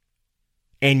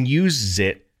and uses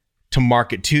it to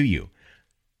market to you.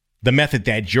 The method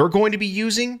that you're going to be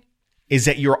using is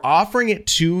that you're offering it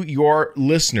to your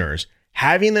listeners,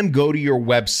 having them go to your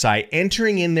website,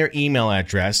 entering in their email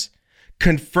address,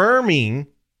 confirming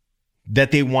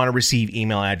that they want to receive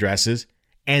email addresses,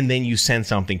 and then you send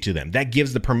something to them. That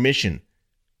gives the permission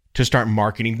to start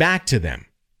marketing back to them.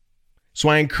 So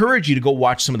I encourage you to go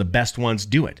watch some of the best ones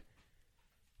do it.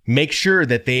 Make sure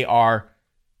that they are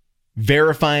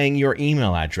verifying your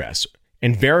email address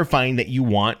and verifying that you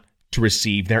want to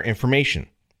receive their information.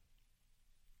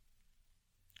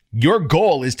 Your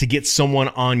goal is to get someone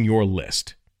on your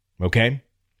list, okay?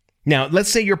 Now, let's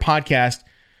say your podcast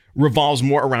revolves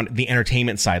more around the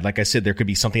entertainment side. Like I said, there could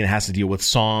be something that has to deal with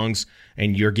songs,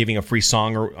 and you're giving a free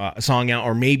song or song out,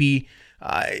 or maybe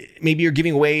you're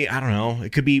giving away, I don't know,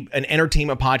 it could be an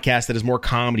entertainment podcast that is more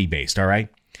comedy based, all right?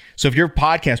 So if your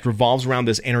podcast revolves around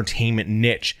this entertainment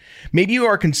niche, maybe you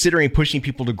are considering pushing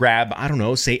people to grab, I don't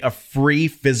know, say a free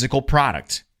physical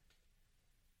product.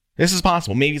 This is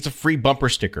possible. Maybe it's a free bumper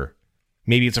sticker.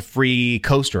 Maybe it's a free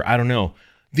coaster. I don't know.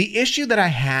 The issue that I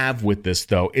have with this,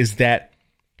 though, is that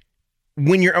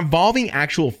when you're involving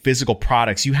actual physical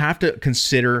products, you have to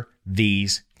consider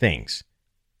these things.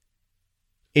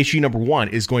 Issue number one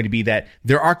is going to be that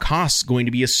there are costs going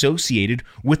to be associated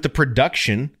with the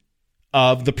production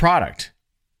of the product.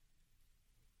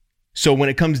 So when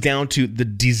it comes down to the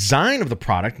design of the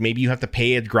product, maybe you have to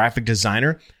pay a graphic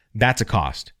designer. That's a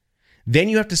cost. Then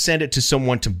you have to send it to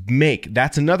someone to make.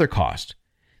 That's another cost.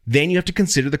 Then you have to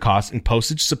consider the cost in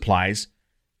postage, supplies,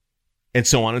 and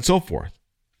so on and so forth.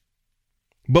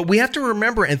 But we have to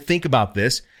remember and think about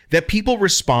this, that people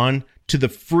respond to the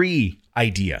free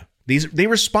idea. They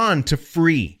respond to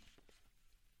free.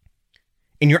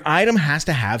 And your item has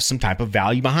to have some type of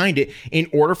value behind it in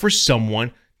order for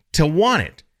someone to want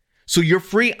it. So your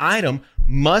free item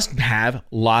must have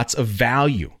lots of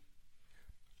value.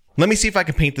 Let me see if I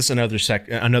can paint this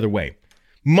another way.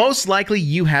 Most likely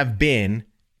you have been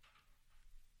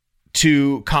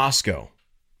to Costco.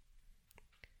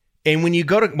 And when you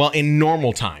go to, in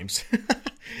normal times.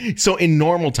 So in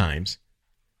normal times,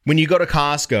 when you go to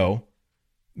Costco,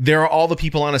 there are all the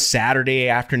people on a Saturday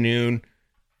afternoon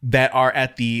that are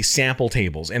at the sample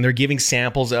tables, and they're giving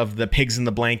samples of the pigs in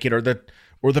the blanket or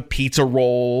the pizza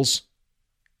rolls.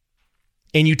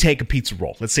 And you take a pizza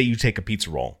roll. Let's say you take a pizza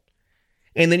roll.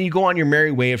 And then you go on your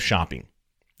merry way of shopping.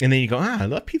 And then you go,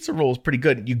 that pizza roll is pretty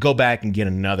good. You go back and get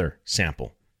another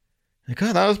sample. Like,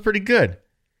 that was pretty good.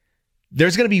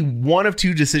 There's going to be one of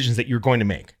two decisions that you're going to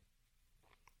make.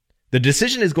 The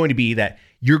decision is going to be that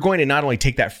you're going to not only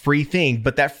take that free thing,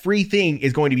 but that free thing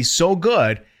is going to be so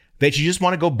good that you just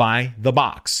want to go buy the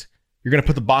box. You're going to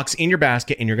put the box in your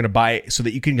basket and you're going to buy it so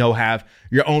that you can go have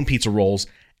your own pizza rolls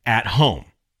at home.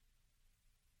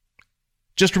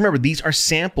 Just remember, these are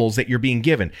samples that you're being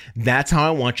given. That's how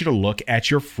I want you to look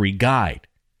at your free guide.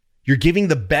 You're giving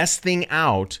the best thing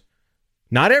out,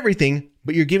 not everything,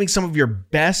 but you're giving some of your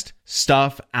best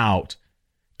stuff out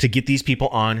to get these people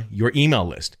on your email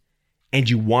list. And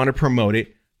you want to promote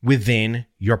it within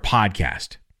your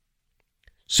podcast.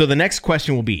 So the next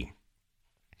question will be,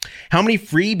 how many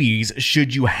freebies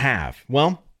should you have?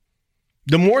 Well,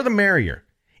 the more the merrier.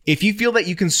 If you feel that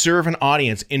you can serve an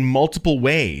audience in multiple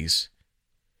ways,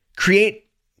 create,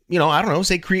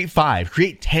 create 5,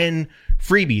 create 10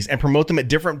 freebies and promote them at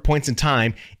different points in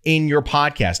time in your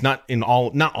podcast, not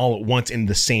all at once in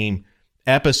the same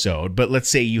episode, but let's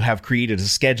say you have created a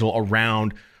schedule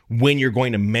around when you're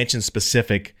going to mention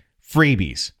specific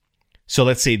freebies. So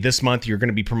let's say this month you're going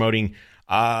to be promoting,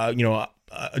 a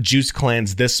juice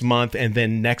cleanse this month, and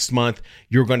then next month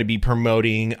you're going to be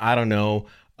promoting,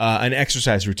 an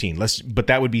exercise routine. But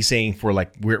that would be saying for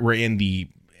like we're in the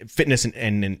fitness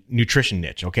and nutrition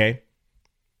niche, okay?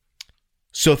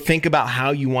 So think about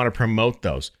how you want to promote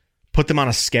those. Put them on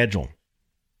a schedule.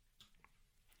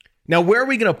 Now, where are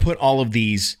we going to put all of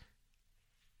these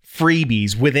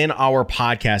freebies within our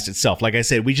podcast itself? Like I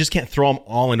said, we just can't throw them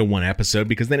all into one episode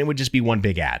because then it would just be one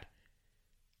big ad.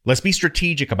 Let's be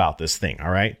strategic about this thing, all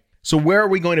right? So where are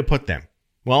we going to put them?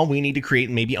 Well, we need to create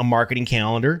maybe a marketing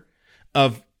calendar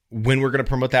of when we're going to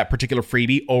promote that particular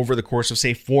freebie over the course of,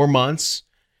 say, 4 months,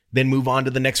 then move on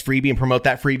to the next freebie and promote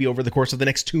that freebie over the course of the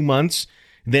next 2 months.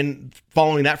 Then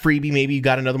following that freebie, maybe you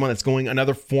got another one that's going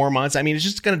another 4 months. I mean, it's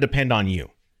just going to depend on you.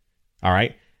 All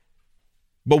right.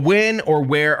 But when or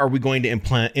where are we going to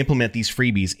implement these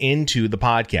freebies into the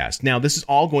podcast? Now, this is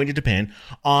all going to depend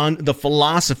on the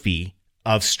philosophy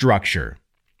of structure.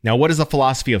 Now, what is the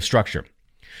philosophy of structure?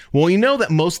 Well, you know that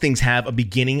most things have a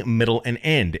beginning, middle, and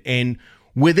end. And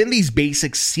within these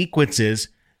basic sequences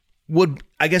would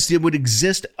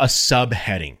exist a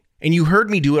subheading. And you heard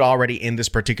me do it already in this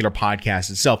particular podcast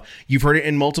itself. You've heard it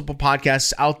in multiple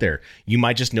podcasts out there. You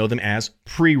might just know them as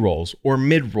pre-rolls or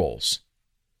mid-rolls.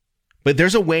 But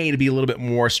there's a way to be a little bit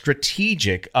more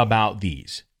strategic about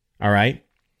these. All right?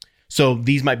 So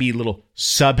these might be little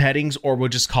subheadings, or we'll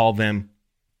just call them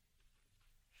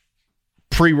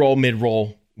pre-roll,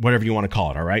 mid-roll, whatever you want to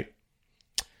call it. All right?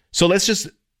 So let's just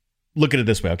look at it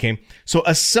this way, okay? So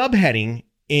a subheading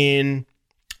in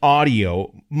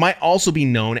audio might also be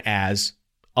known as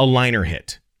a liner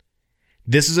hit.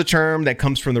 This is a term that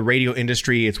comes from the radio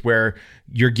industry. It's where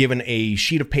you're given a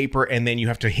sheet of paper and then you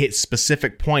have to hit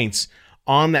specific points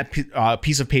on that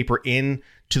piece of paper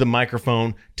into the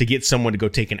microphone to get someone to go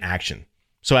take an action.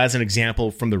 So as an example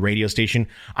from the radio station,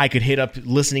 I could hit up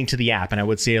listening to the app and I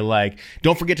would say like,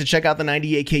 don't forget to check out the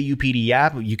 98K UPD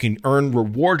app. You can earn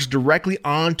rewards directly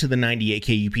onto the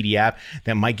 98K UPD app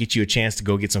that might get you a chance to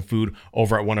go get some food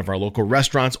over at one of our local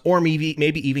restaurants, or maybe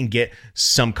even get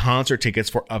some concert tickets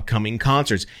for upcoming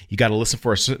concerts. You got to listen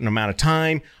for a certain amount of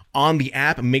time on the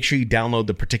app, and make sure you download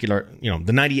the particular,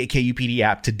 the 98K UPD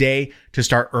app today to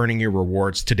start earning your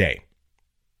rewards today.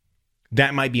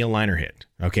 That might be a liner hit,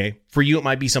 okay? For you, it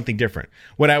might be something different.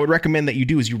 What I would recommend that you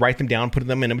do is you write them down, put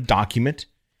them in a document,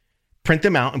 print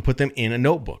them out, and put them in a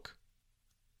notebook.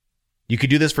 You could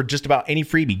do this for just about any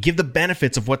freebie. Give the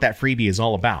benefits of what that freebie is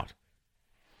all about.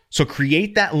 So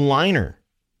create that liner.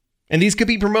 And these could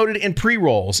be promoted in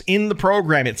pre-rolls in the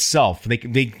program itself.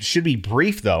 They should be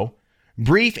brief, though.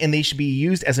 Brief, and they should be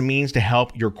used as a means to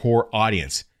help your core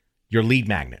audience, your lead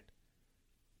magnet.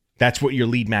 That's what your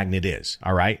lead magnet is,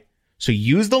 all right? So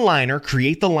use the liner,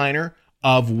 create the liner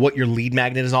of what your lead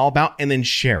magnet is all about, and then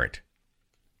share it.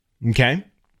 Okay?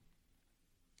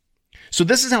 So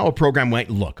this is how a program might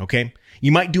look, okay?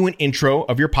 You might do an intro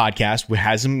of your podcast, which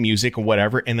has some music or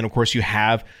whatever, and then, of course, you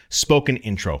have spoken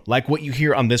intro, like what you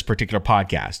hear on this particular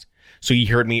podcast. So you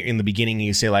heard me in the beginning, and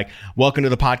you say like, welcome to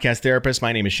the Podcast Therapist.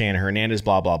 My name is Shannon Hernandez,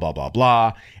 blah, blah, blah, blah,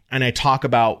 blah. And I talk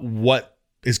about what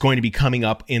is going to be coming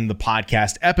up in the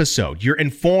podcast episode. You're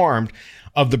informed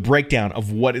of the breakdown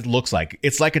of what it looks like.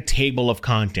 It's like a table of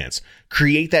contents.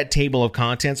 Create that table of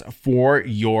contents for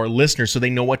your listeners so they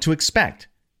know what to expect.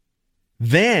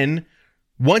 Then,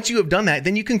 once you have done that,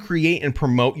 then you can create and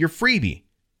promote your freebie.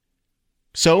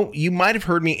 So you might have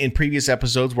heard me in previous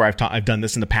episodes where I've done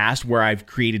this in the past, where I've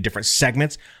created different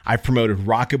segments. I've promoted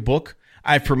Rocketbook.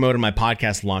 I've promoted my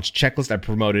podcast launch checklist. I've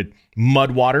promoted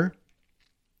Mudwater.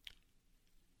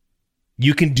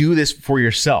 You can do this for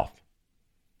yourself.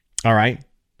 All right.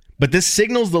 But this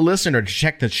signals the listener to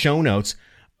check the show notes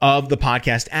of the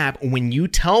podcast app when you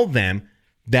tell them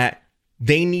that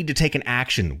they need to take an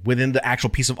action within the actual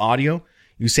piece of audio.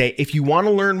 You say, if you want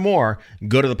to learn more,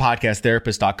 go to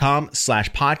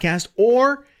thepodcasttherapist.com/podcast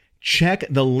or check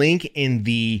the link in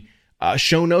the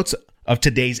show notes of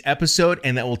today's episode,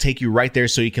 and that will take you right there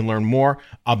so you can learn more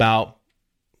about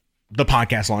the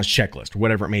podcast launch checklist,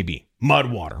 whatever it may be,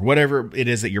 Mudwater, whatever it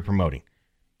is that you're promoting.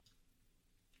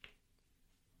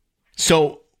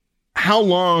 So how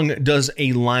long does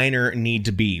a liner need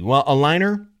to be? Well, a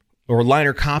liner or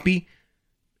liner copy,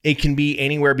 it can be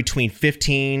anywhere between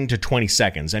 15 to 20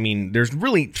 seconds. I mean, there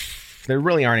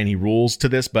really aren't any rules to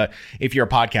this, but if you're a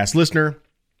podcast listener,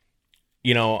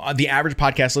 you know, the average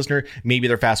podcast listener, maybe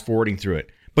they're fast forwarding through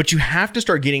it. But you have to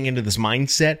start getting into this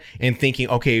mindset and thinking,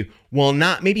 okay, well,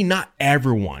 maybe not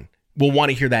everyone will want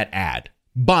to hear that ad,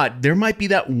 but there might be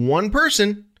that one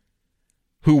person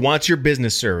who wants your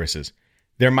business services.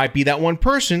 There might be that one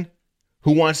person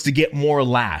who wants to get more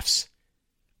laughs.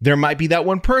 There might be that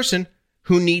one person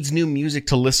who needs new music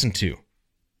to listen to.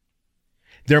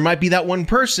 There might be that one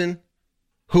person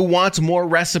who wants more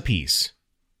recipes.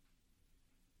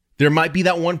 There might be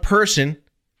that one person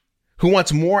who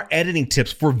wants more editing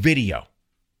tips for video.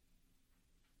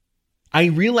 I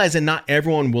realize that not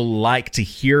everyone will like to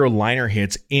hear liner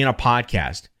hits in a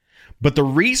podcast, but the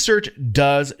research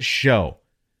does show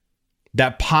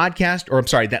that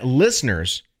that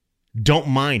listeners don't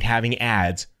mind having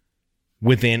ads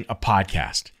within a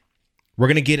podcast. We're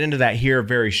going to get into that here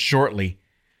very shortly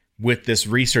with this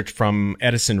research from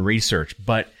Edison Research,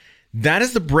 but that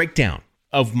is the breakdown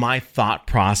of my thought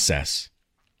process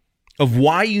of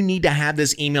why you need to have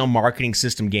this email marketing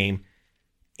system game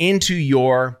into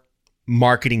your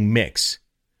marketing mix.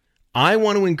 I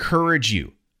want to encourage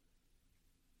you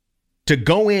to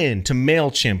go in to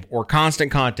MailChimp or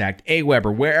Constant Contact,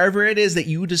 Aweber, wherever it is that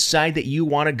you decide that you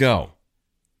want to go,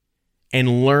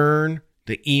 and learn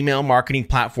the email marketing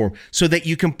platform so that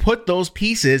you can put those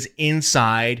pieces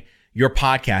inside your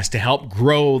podcast to help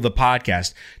grow the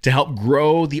podcast, to help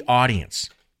grow the audience.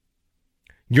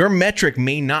 Your metric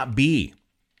may not be,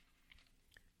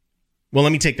 well,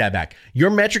 let me take that back. Your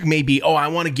metric may be, I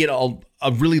want to get a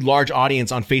really large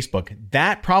audience on Facebook.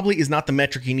 That probably is not the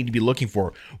metric you need to be looking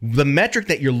for. The metric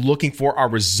that you're looking for are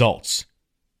results.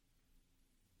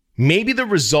 Maybe the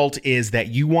result is that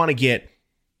you want to get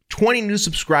 20 new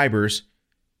subscribers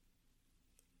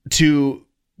to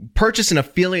purchase an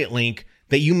affiliate link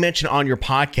that you mention on your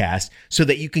podcast so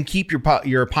that you can keep your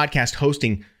podcast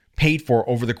hosting paid for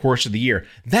over the course of the year.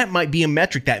 That might be a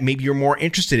metric that maybe you're more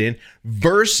interested in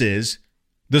versus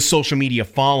the social media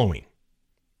following.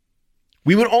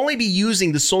 We would only be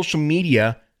using the social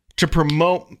media to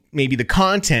promote maybe the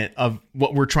content of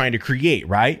what we're trying to create,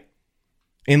 right?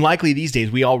 And likely these days,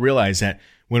 we all realize that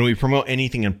when we promote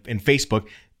anything in Facebook,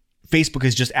 Facebook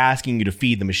is just asking you to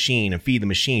feed the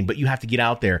machine, but you have to get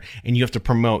out there and you have to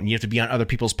promote and you have to be on other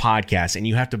people's podcasts and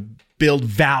you have to build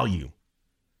value.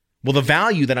 Well, the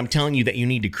value that I'm telling you that you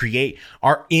need to create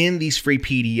are in these free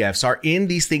PDFs, are in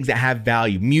these things that have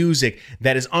value, music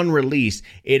that is unreleased.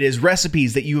 It is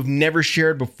recipes that you have never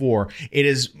shared before. It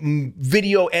is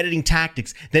video editing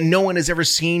tactics that no one has ever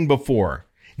seen before.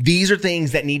 These are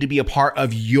things that need to be a part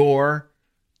of your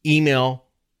email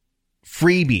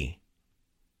freebie.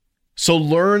 So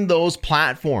learn those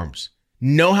platforms.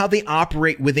 Know how they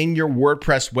operate within your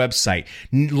WordPress website.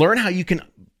 Learn how you can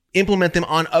implement them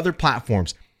on other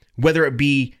platforms, whether it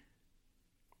be,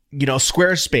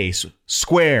 Squarespace,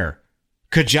 Square,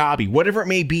 Kajabi, whatever it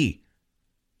may be.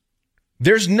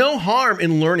 There's no harm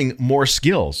in learning more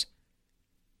skills.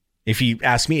 If you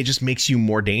ask me, it just makes you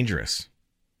more dangerous.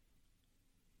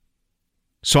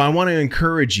 So I want to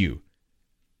encourage you,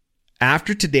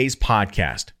 after today's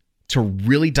podcast, to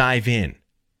really dive in,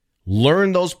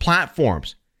 learn those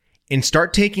platforms, and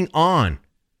start taking on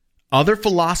other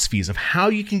philosophies of how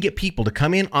you can get people to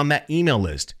come in on that email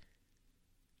list.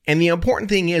 And the important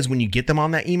thing is, when you get them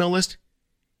on that email list,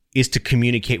 is to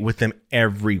communicate with them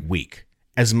every week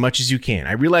as much as you can.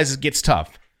 I realize it gets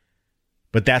tough,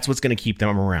 but that's what's going to keep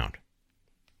them around.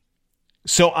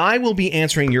 So I will be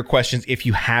answering your questions if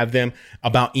you have them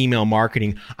about email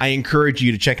marketing. I encourage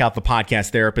you to check out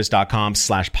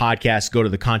thepodcasttherapist.com/podcast. Go to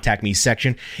the contact me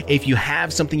section. If you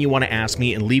have something you want to ask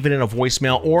me, and leave it in a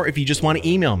voicemail, or if you just want to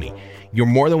email me, you're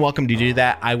more than welcome to do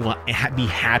that. I will be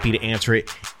happy to answer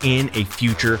it in a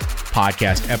future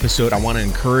podcast episode. I want to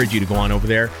encourage you to go on over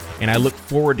there, and I look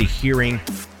forward to hearing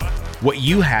what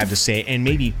you have to say and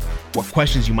maybe what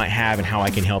questions you might have and how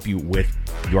I can help you with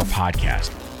your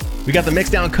podcast. We got the mix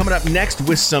down coming up next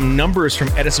with some numbers from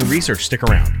Edison Research. Stick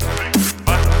around.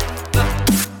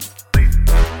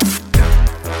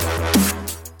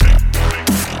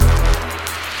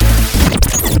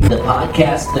 The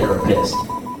Podcast Therapist.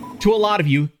 To a lot of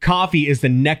you, coffee is the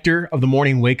nectar of the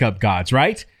morning wake-up gods,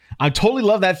 right? I totally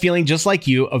love that feeling, just like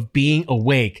you, of being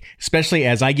awake, especially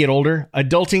as I get older.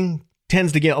 Adulting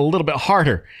tends to get a little bit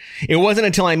harder. It wasn't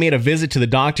until I made a visit to the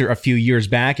doctor a few years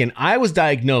back and I was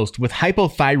diagnosed with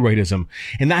hypothyroidism,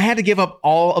 and I had to give up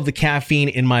all of the caffeine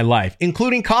in my life,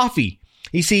 including coffee.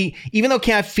 You see, even though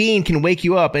caffeine can wake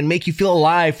you up and make you feel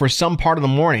alive for some part of the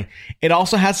morning, it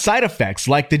also has side effects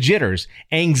like the jitters,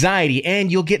 anxiety,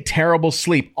 and you'll get terrible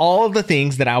sleep, all of the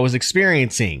things that I was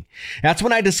experiencing. That's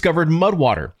when I discovered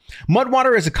Mudwater.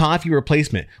 Mudwater is a coffee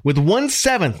replacement with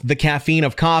 1/7 the caffeine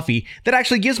of coffee that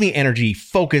actually gives me energy,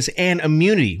 focus, and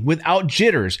immunity without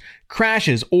jitters,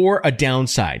 crashes, or a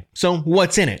downside. So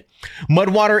what's in it?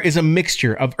 Mudwater is a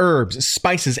mixture of herbs,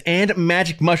 spices, and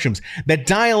magic mushrooms that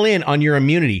dial in on your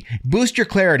immunity, boost your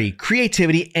clarity,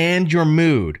 creativity, and your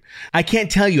mood. I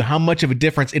can't tell you how much of a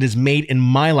difference it has made in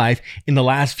my life in the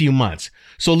last few months.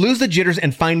 So lose the jitters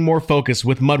and find more focus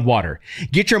with Mudwater.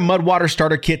 Get your Mudwater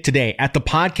starter kit today at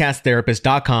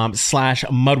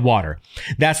thepodcasttherapist.com/Mudwater.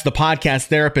 That's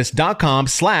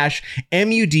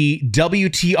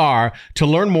thepodcasttherapist.com/MUDWTR to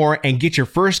learn more and get your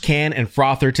first can and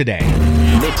frother today.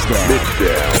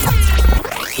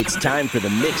 Mixdown. It's time for the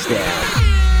Mixdown.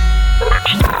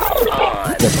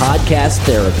 The Podcast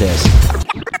Therapist.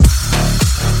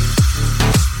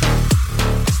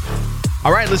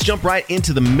 All right, let's jump right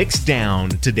into the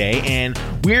Mixdown today, and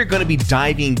we're going to be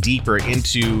diving deeper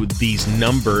into these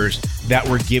numbers that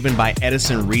were given by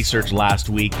Edison Research last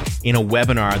week in a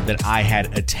webinar that I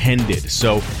had attended.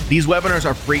 So these webinars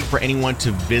are free for anyone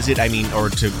to visit,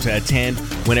 or to attend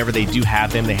whenever they do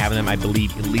have them. They have them, I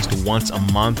believe, at least once a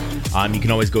month. You can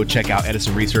always go check out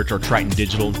Edison Research or Triton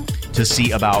Digital to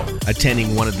see about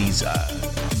attending one of these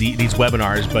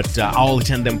webinars, but I'll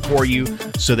attend them for you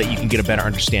so that you can get a better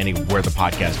understanding of where the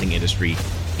podcasting industry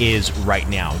is right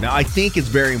now. Now, I think it's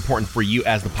very important for you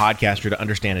as the podcaster to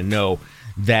understand and know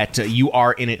that you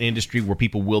are in an industry where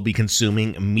people will be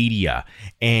consuming media,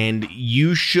 and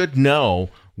you should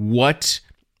know what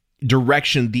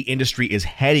direction the industry is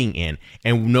heading in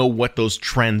and know what those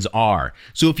trends are.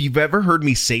 So if you've ever heard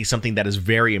me say something that is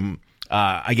very,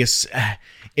 I guess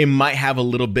it might have a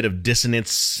little bit of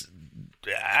dissonance,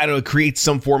 I don't know, create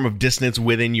some form of dissonance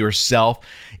within yourself,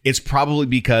 it's probably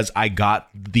because I got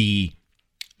the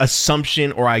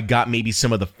assumption, or I got maybe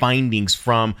some of the findings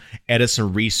from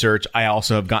Edison Research. I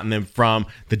also have gotten them from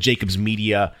the Jacobs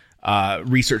Media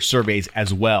research surveys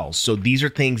as well. So these are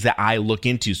things that I look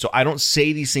into. So I don't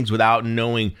say these things without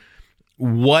knowing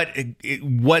what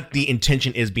the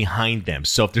intention is behind them.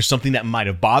 So if there's something that might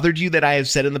have bothered you that I have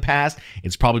said in the past,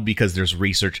 it's probably because there's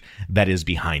research that is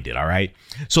behind it. All right.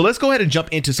 So let's go ahead and jump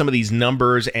into some of these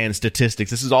numbers and statistics.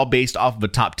 This is all based off of a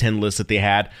top 10 list that they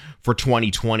had for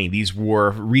 2020. These were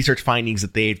research findings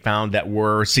that they had found that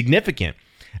were significant,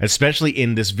 especially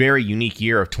in this very unique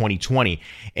year of 2020.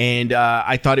 And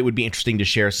I thought it would be interesting to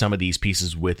share some of these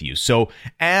pieces with you. So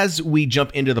as we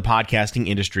jump into the podcasting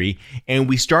industry and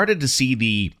we started to see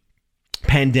the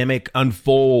pandemic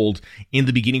unfold in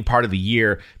the beginning part of the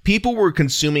year, people were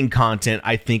consuming content,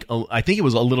 I think it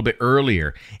was a little bit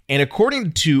earlier. And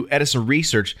according to Edison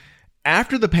Research,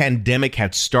 after the pandemic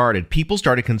had started, people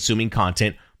started consuming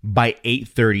content by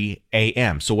 8:30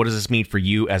 a.m. So what does this mean for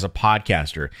you as a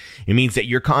podcaster? It means that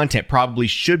your content probably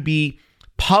should be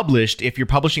published. If you're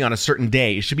publishing on a certain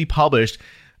day, it should be published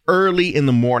early in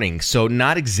the morning. So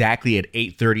not exactly at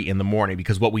 8:30 in the morning,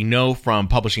 because what we know from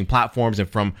publishing platforms and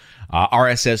from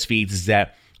RSS feeds is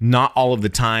that not all of the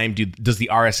time does the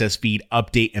RSS feed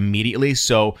update immediately.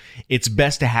 So it's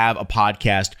best to have a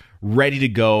podcast ready to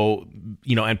go,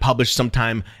 and published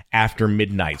sometime after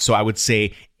midnight. So I would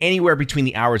say anywhere between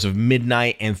the hours of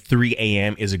midnight and 3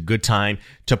 a.m. is a good time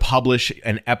to publish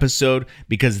an episode,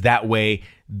 because that way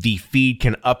the feed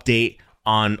can update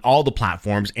on all the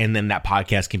platforms, and then that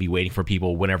podcast can be waiting for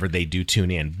people whenever they do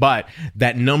tune in. But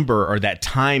that number, or that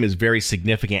time, is very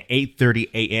significant, 8:30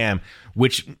 a.m.,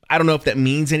 which I don't know if that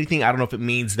means anything. I don't know if it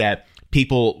means that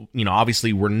people,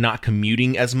 obviously were not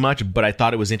commuting as much, but I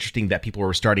thought it was interesting that people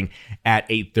were starting at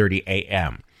 8:30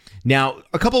 a.m. Now,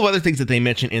 a couple of other things that they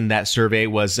mentioned in that survey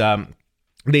was,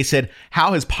 they said,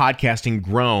 how has podcasting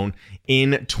grown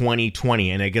in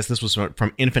 2020? And I guess this was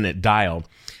from Infinite Dial.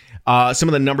 Some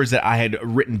of the numbers that I had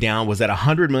written down was that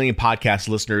 100 million podcast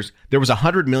listeners, there was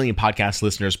 100 million podcast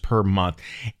listeners per month,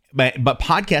 but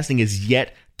podcasting is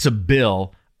yet to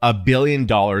bill $1 billion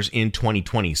in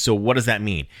 2020. So what does that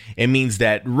mean? It means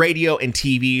that radio and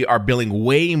TV are billing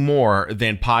way more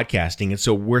than podcasting. And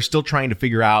so we're still trying to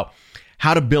figure out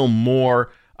how to bill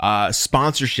more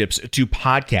sponsorships to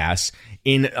podcasts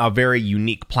in a very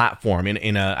unique platform,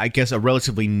 in a, I guess, a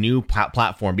relatively new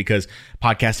platform, because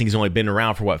podcasting has only been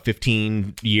around for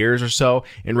 15 years or so,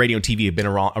 and radio and TV have been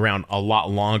around a lot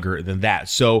longer than that.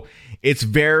 So it's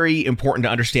very important to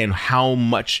understand how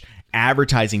much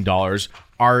advertising dollars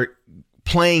are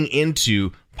playing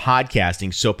into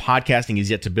podcasting. So podcasting is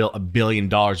yet to bill $1 billion,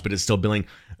 but it's still billing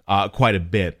quite a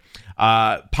bit.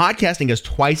 Podcasting has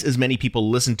twice as many people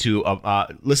listen to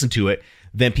it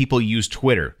than people use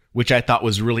Twitter, which I thought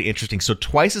was really interesting. So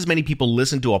twice as many people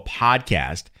listen to a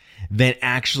podcast than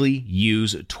actually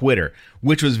use Twitter,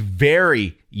 which was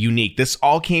very unique. This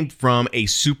all came from a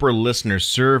super listener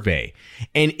survey.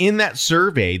 And in that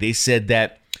survey, they said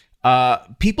that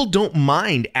people don't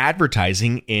mind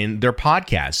advertising in their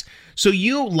podcasts. So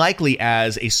you likely,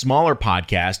 as a smaller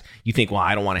podcast, you think, well,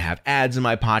 I don't want to have ads in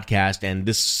my podcast, and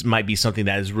this might be something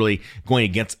that is really going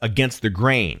against the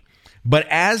grain. But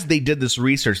as they did this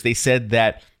research, they said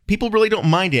that people really don't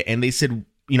mind it. And they said,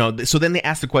 so then they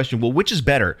asked the question, well, which is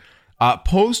better,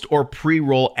 post or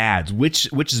pre-roll ads?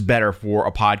 Which is better for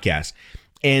a podcast?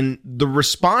 And the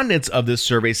respondents of this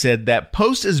survey said that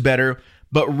post is better,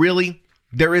 but really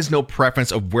there is no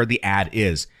preference of where the ad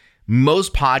is.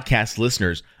 Most podcast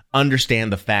listeners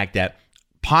understand the fact that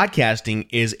podcasting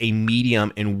is a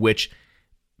medium in which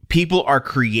people are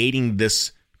creating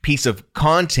this piece of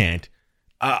content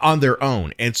on their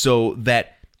own. And so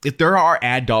that if there are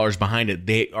ad dollars behind it,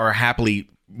 they are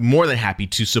more than happy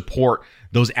to support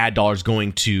those ad dollars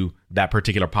going to that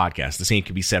particular podcast. The same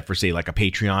can be said for, say, like a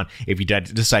Patreon, if you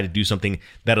decide to do something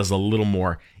that is a little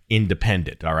more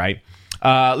independent. All right.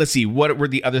 Let's see. What were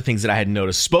the other things that I had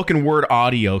noticed? Spoken word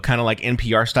audio, kind of like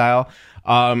NPR style.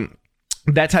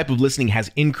 That type of listening has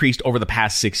increased over the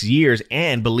past 6 years.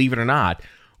 And believe it or not,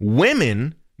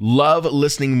 women love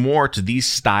listening more to these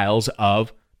styles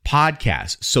of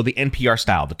podcasts. So the NPR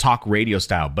style, the talk radio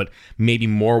style, but maybe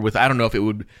more with, I don't know if it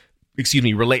would,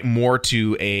 relate more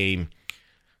to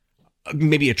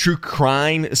maybe a true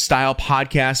crime style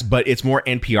podcast, but it's more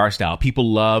NPR style.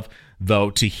 People love,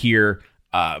 though, to hear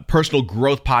personal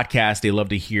growth podcasts. They love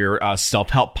to hear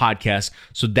self-help podcasts.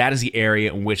 So that is the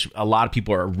area in which a lot of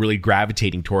people are really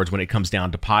gravitating towards when it comes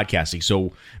down to podcasting.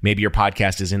 So maybe your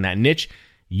podcast is in that niche.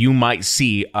 You might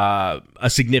see a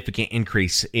significant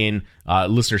increase in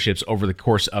listenerships over the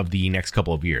course of the next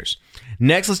couple of years.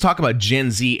 Next, let's talk about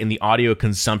Gen Z and the audio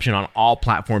consumption on all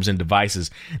platforms and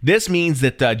devices. This means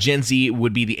that Gen Z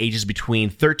would be the ages between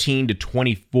 13 to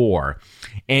 24.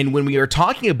 And when we are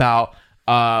talking about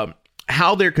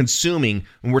how they're consuming,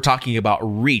 when we're talking about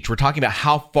reach, we're talking about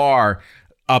how far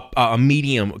a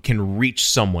medium can reach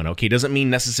someone. Okay, doesn't mean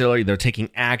necessarily they're taking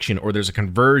action or there's a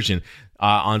conversion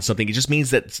on something. It just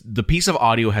means that the piece of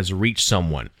audio has reached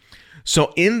someone.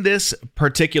 So in this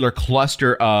particular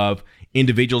cluster of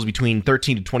individuals between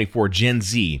 13 to 24, Gen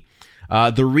Z,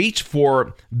 the reach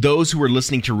for those who are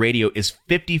listening to radio is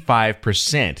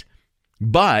 55%,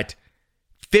 but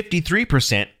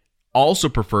 53% also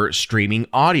prefer streaming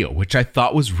audio, which I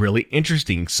thought was really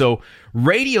interesting. So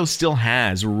radio still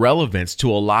has relevance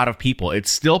to a lot of people. It's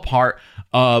still part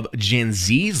of Gen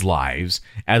Z's lives,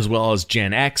 as well as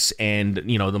Gen X and, the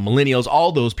millennials,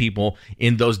 all those people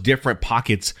in those different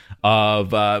pockets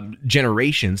of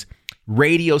generations.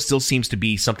 Radio still seems to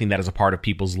be something that is a part of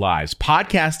people's lives.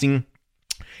 Podcasting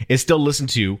is still listened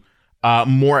to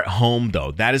more at home,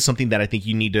 though. That is something that I think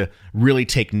you need to really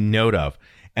take note of.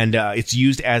 And it's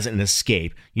used as an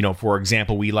escape. For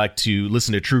example, we like to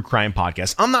listen to true crime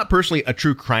podcasts. I'm not personally a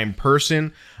true crime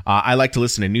person. I like to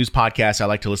listen to news podcasts. I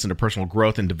like to listen to personal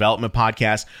growth and development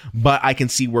podcasts. But I can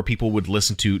see where people would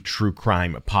listen to true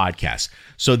crime podcasts.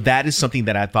 So that is something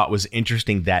that I thought was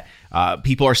interesting, that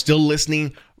people are still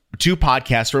listening to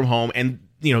podcasts from home. And,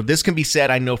 this can be said,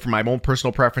 I know from my own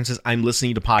personal preferences, I'm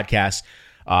listening to podcasts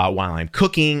while I'm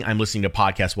cooking. I'm listening to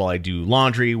podcasts while I do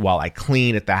laundry, while I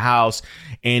clean at the house,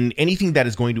 and anything that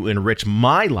is going to enrich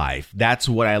my life. That's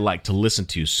what I like to listen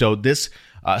to. So these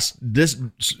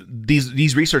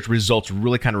research results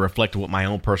really kind of reflect what my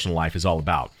own personal life is all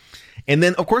about. And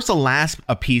then, of course, the last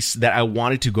piece that I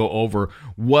wanted to go over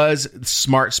was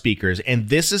smart speakers. And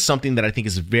this is something that I think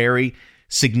is very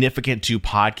significant to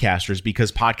podcasters,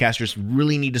 because podcasters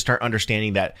really need to start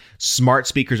understanding that smart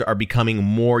speakers are becoming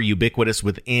more ubiquitous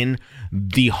within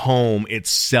the home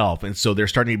itself. And so they're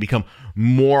starting to become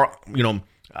more,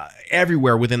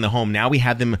 everywhere within the home. Now we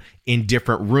have them in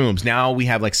different rooms. Now we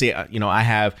have, like, say, I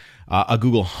have a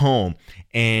Google Home,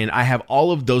 and I have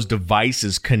all of those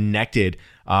devices connected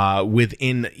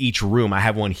within each room. I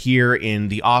have one here in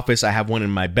the office. I have one in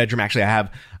my bedroom. Actually,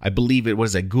 I believe it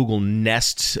was a Google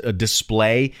Nest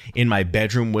display in my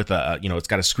bedroom with it's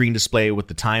got a screen display with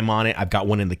the time on it. I've got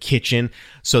one in the kitchen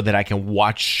so that I can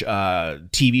watch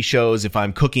TV shows if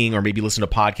I'm cooking or maybe listen to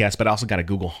podcasts, but I also got a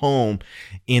Google Home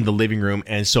in the living room.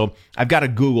 And so I've got a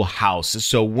Google House.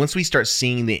 So once we start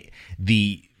seeing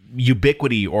the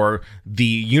ubiquity or the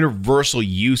universal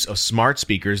use of smart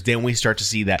speakers, then we start to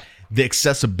see that the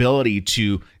accessibility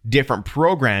to different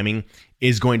programming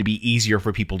is going to be easier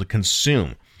for people to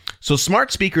consume. So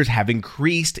smart speakers have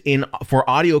increased for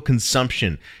audio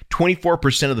consumption.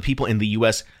 24% of the people in the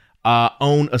US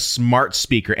own a smart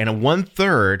speaker, and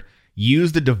 1/3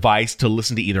 use the device to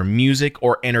listen to either music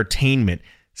or entertainment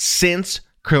since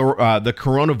the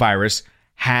coronavirus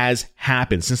has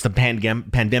happened, since the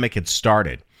pandemic had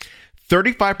started.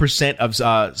 35%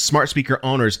 of smart speaker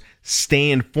owners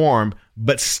stay informed,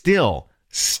 but still,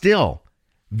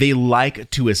 they like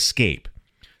to escape.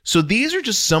 So these are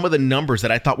just some of the numbers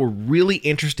that I thought were really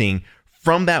interesting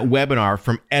from that webinar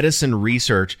from Edison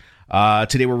Research.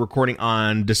 Today we're recording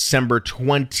on December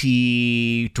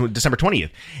 20th.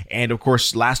 And of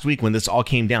course, last week when this all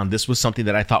came down, this was something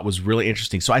that I thought was really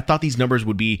interesting. So I thought these numbers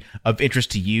would be of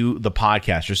interest to you, the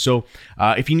podcaster. So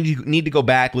if you need to go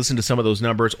back, listen to some of those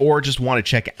numbers, or just want to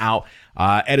check out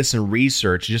Edison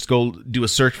Research, just go do a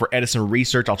search for Edison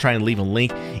Research. I'll try and leave a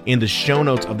link in the show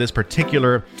notes of this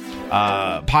particular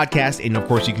podcast. And of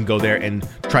course, you can go there and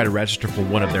try to register for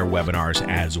one of their webinars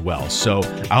as well. So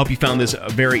I hope you found this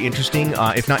very interesting.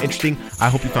 If not interesting, I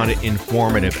hope you found it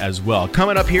informative as well.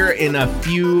 Coming up here in a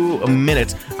few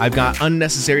minutes, I've got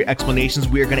unnecessary explanations.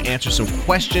 We are going to answer some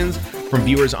questions from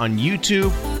viewers on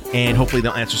YouTube, and hopefully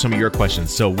they'll answer some of your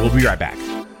questions. So we'll be right back.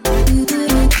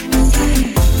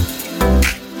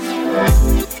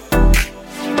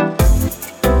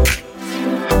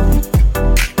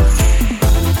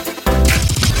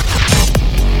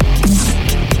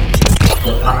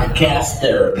 Podcast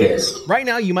Therapist. Right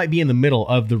now, you might be in the middle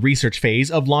of the research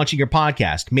phase of launching your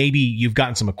podcast. Maybe you've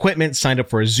gotten some equipment, signed up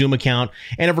for a Zoom account,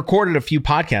 and have recorded a few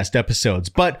podcast episodes.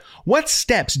 But what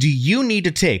steps do you need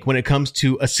to take when it comes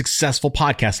to a successful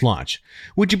podcast launch?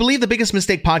 Would you believe the biggest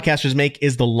mistake podcasters make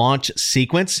is the launch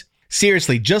sequence?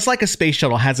 Seriously, just like a space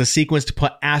shuttle has a sequence to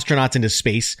put astronauts into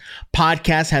space,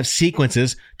 podcasts have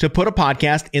sequences to put a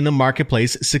podcast in the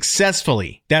marketplace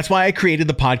successfully. That's why I created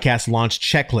the Podcast Launch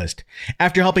Checklist.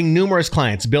 After helping numerous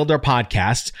clients build their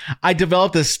podcasts, I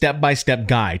developed a step-by-step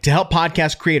guide to help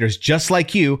podcast creators just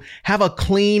like you have a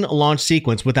clean launch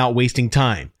sequence without wasting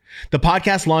time. The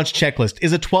Podcast Launch Checklist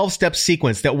is a 12-step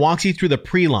sequence that walks you through the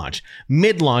pre-launch,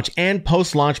 mid-launch, and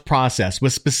post-launch process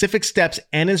with specific steps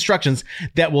and instructions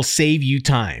that will save you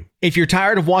time. If you're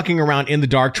tired of walking around in the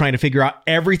dark trying to figure out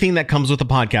everything that comes with a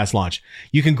podcast launch,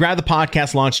 you can grab the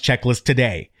Podcast Launch Checklist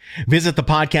today. Visit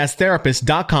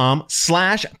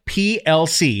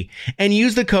thepodcasttherapist.com/PLC and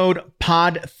use the code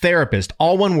PODTherapist,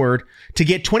 all one word, to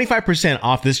get 25%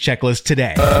 off this checklist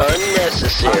today.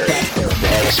 Unnecessary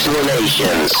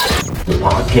explanations. The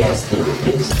Podcast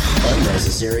Therapist.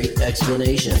 Unnecessary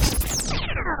explanations.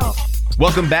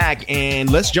 Welcome back,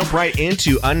 and let's jump right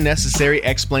into unnecessary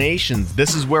explanations.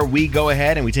 This is where we go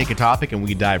ahead and we take a topic and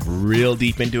we dive real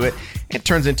deep into it. It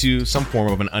turns into some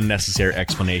form of an unnecessary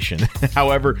explanation.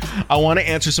 However, I want to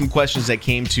answer some questions that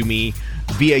came to me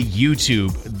via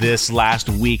YouTube this last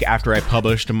week after I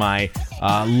published my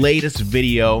latest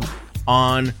video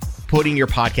on putting your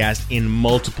podcast in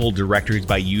multiple directories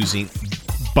by using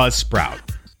Buzzsprout.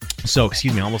 So,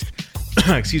 excuse me,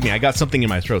 I got something in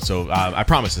my throat, so I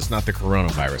promise it's not the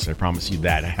coronavirus. I promise you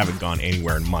that. I haven't gone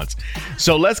anywhere in months.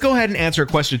 So let's go ahead and answer a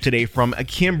question today from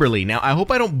Kimberly. Now, I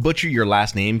hope I don't butcher your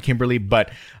last name, Kimberly,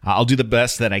 but I'll do the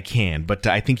best that I can. But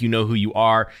I think you know who you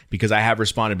are because I have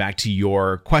responded back to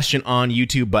your question on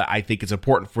YouTube, but I think it's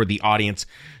important for the audience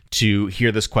to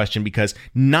hear this question because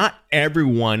not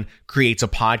everyone creates a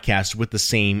podcast with the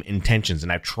same intentions.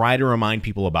 And I've tried to remind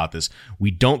people about this.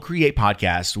 We don't create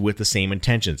podcasts with the same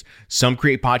intentions. Some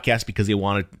create podcasts because they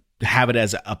want to have it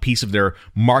as a piece of their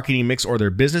marketing mix or their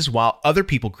business, while other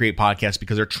people create podcasts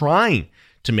because they're trying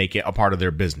to make it a part of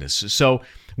their business. So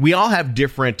we all have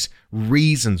different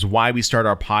reasons why we start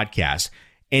our podcast.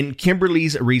 And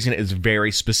Kimberly's reason is very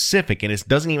specific, and it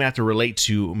doesn't even have to relate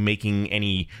to making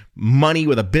any money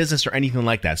with a business or anything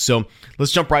like that. So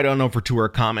let's jump right on over to her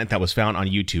comment that was found on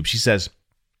YouTube. She says,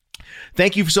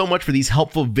 "Thank you so much for these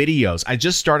helpful videos. I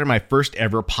just started my first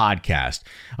ever podcast.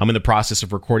 I'm in the process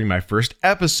of recording my first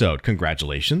episode.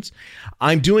 Congratulations.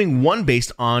 I'm doing one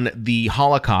based on the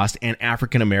Holocaust and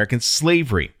African American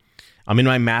slavery. I'm in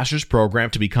my master's program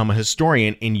to become a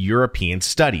historian in European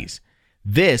studies.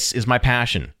 This is my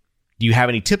passion. Do you have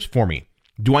any tips for me?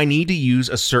 Do I need to use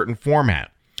a certain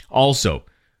format? Also,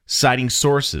 citing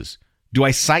sources. Do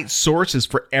I cite sources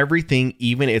for everything,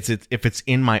 even if it's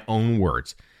in my own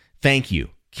words? Thank you,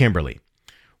 Kimberly.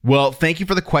 Well, thank you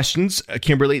for the questions,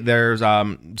 Kimberly. There's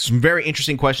some very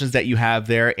interesting questions that you have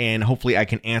there, and hopefully I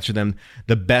can answer them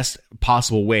the best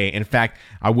possible way. In fact,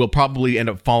 I will probably end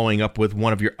up following up with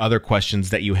one of your other questions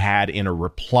that you had in a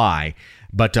reply,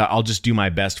 but I'll just do my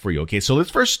best for you. Okay, so let's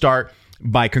first start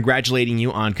by congratulating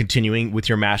you on continuing with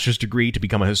your master's degree to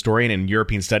become a historian in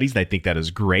European studies. I think that is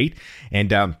great,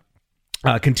 and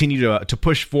continue to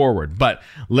push forward. But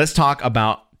let's talk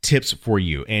about tips for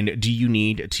you, and do you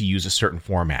need to use a certain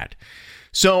format?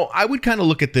 So I would kind of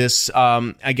look at this,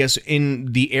 I guess,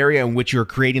 in the area in which you're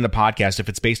creating the podcast, if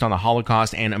it's based on the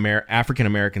Holocaust and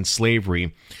African-American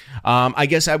slavery, I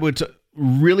guess I would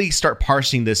really start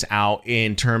parsing this out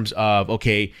in terms of,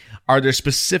 okay, are there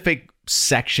specific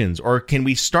sections, or can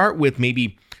we start with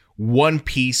maybe one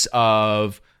piece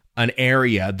of an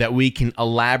area that we can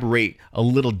elaborate a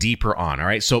little deeper on? All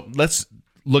right, so let's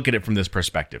look at it from this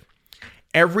perspective.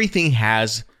 Everything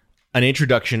has an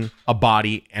introduction, a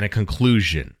body, and a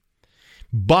conclusion.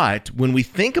 But when we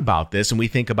think about this and we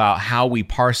think about how we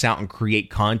parse out and create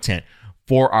content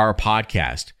for our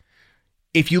podcast,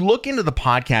 if you look into the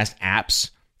podcast apps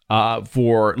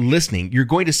for listening, you're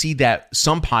going to see that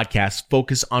some podcasts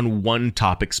focus on one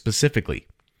topic specifically.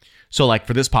 So like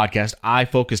for this podcast, I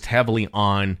focused heavily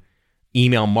on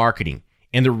email marketing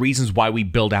and the reasons why we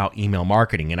build out email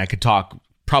marketing. And I could talk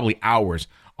probably hours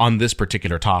on this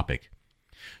particular topic.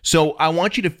 So I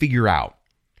want you to figure out,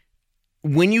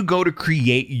 when you go to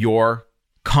create your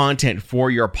content for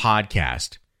your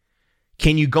podcast,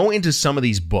 can you go into some of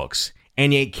these books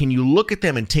and can you look at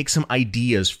them and take some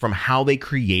ideas from how they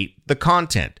create the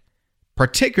content,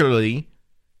 particularly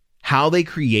how they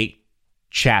create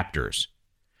chapters?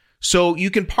 So you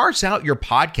can parse out your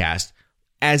podcast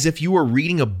as if you were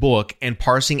reading a book and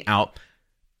parsing out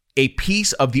a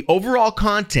piece of the overall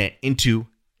content into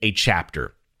a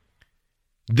chapter.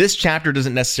 This chapter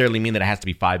doesn't necessarily mean that it has to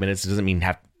be 5 minutes. It doesn't mean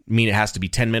it has to be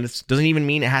 10 minutes. It doesn't even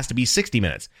mean it has to be 60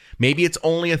 minutes. Maybe it's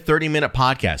only a 30-minute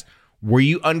podcast where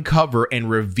you uncover and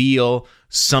reveal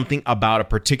something about a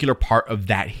particular part of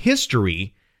that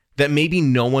history that maybe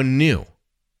no one knew.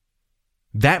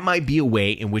 That might be a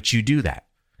way in which you do that.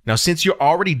 Now, since you're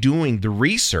already doing the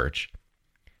research,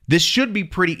 this should be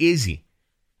pretty easy.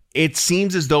 It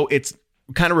seems as though it's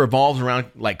kind of revolves around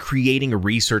like creating a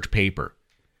research paper.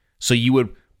 So you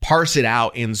would parse it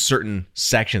out in certain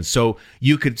sections. So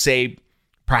you could say,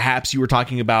 perhaps you were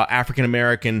talking about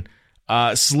African-American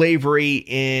slavery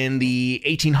in the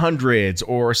 1800s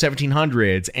or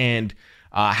 1700s and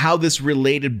how this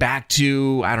related back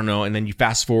to, I don't know, and then you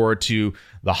fast forward to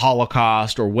the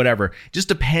Holocaust or whatever. Just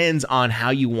depends on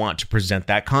how you want to present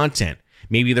that content.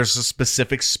 Maybe there's a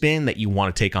specific spin that you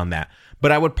want to take on that.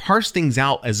 But I would parse things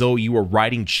out as though you were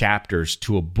writing chapters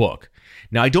to a book.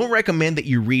 Now, I don't recommend that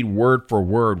you read word for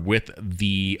word with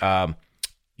the,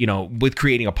 with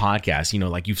creating a podcast,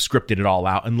 like you've scripted it all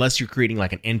out, unless you're creating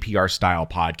like an NPR style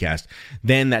podcast.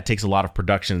 Then that takes a lot of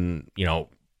production,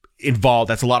 involved.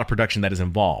 That's a lot of production that is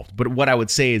involved. But what I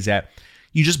would say is that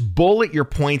you just bullet your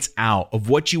points out of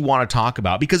what you want to talk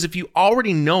about, because if you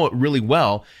already know it really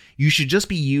well, you should just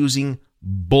be using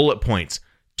bullet points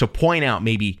to point out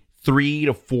maybe 3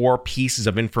 to 4 pieces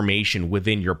of information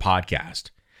within your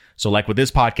podcast. So like with this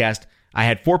podcast, I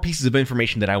had 4 pieces of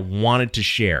information that I wanted to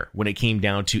share when it came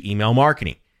down to email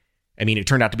marketing. I mean, it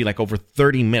turned out to be like over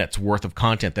 30 minutes worth of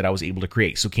content that I was able to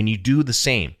create. So can you do the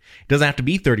same? It doesn't have to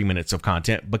be 30 minutes of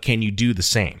content, but can you do the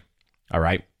same? All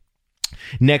right.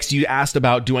 Next, you asked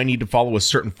about, do I need to follow a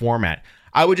certain format?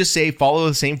 I would just say follow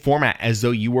the same format as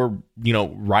though you were,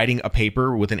 writing a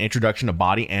paper with an introduction, a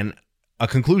body, and a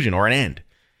conclusion or an end.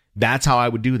 That's how I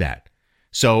would do that.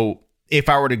 So if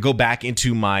I were to go back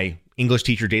into my English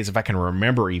teacher days, if I can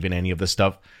remember even any of this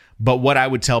stuff, but what I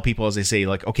would tell people is they say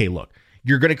like, okay, look,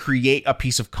 you're going to create a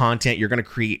piece of content. You're going to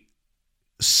create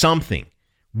something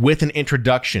with an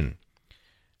introduction.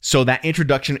 So that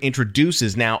introduction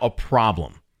introduces now a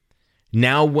problem.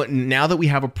 Now that we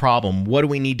have a problem, what do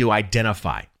we need to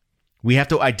identify? We have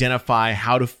to identify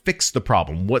how to fix the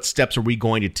problem. What steps are we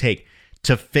going to take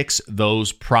to fix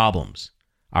those problems?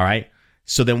 All right.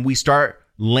 So then we start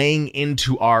laying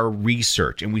into our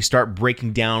research and we start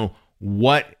breaking down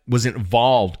what was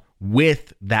involved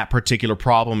with that particular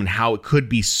problem and how it could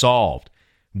be solved.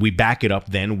 We back it up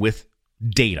then with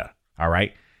data. All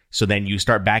right. So then you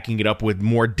start backing it up with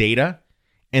more data,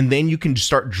 and then you can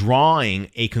start drawing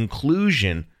a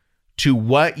conclusion to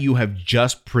what you have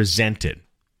just presented.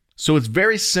 So it's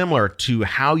very similar to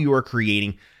how you are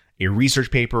creating a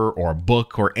research paper or a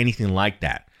book or anything like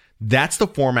that. That's the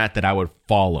format that I would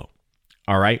follow.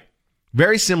 All right.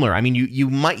 Very similar. I mean, you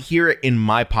might hear it in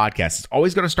my podcast. It's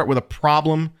always going to start with a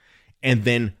problem and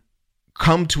then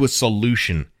come to a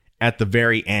solution at the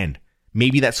very end.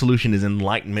 Maybe that solution is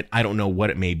enlightenment. I don't know what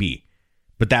it may be,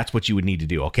 but that's what you would need to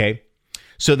do. Okay.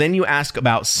 So then you ask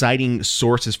about citing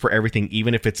sources for everything,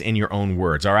 even if it's in your own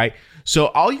words. All right. So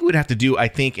all you would have to do, I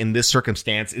think, in this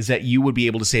circumstance is that you would be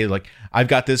able to say, like, I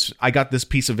got this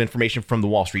piece of information from the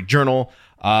Wall Street Journal.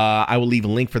 I will leave a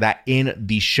link for that in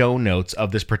the show notes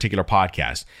of this particular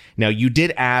podcast. Now, you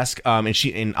did ask,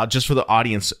 and just for the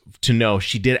audience to know,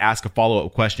 she did ask a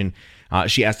follow-up question.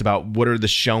 She asked about what are the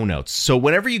show notes. So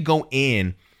whenever you go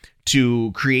in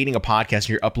to creating a podcast and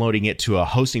you're uploading it to a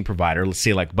hosting provider, let's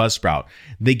say like Buzzsprout,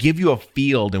 they give you a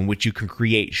field in which you can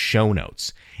create show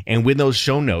notes. And with those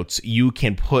show notes, you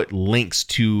can put links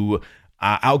to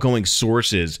outgoing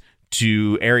sources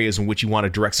to areas in which you want to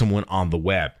direct someone on the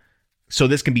web. So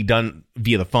this can be done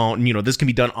via the phone. This can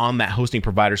be done on that hosting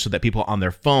provider so that people on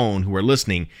their phone who are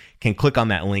listening can click on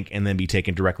that link and then be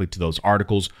taken directly to those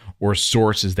articles or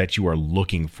sources that you are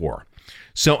looking for.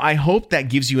 So I hope that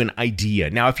gives you an idea.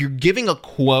 Now, if you're giving a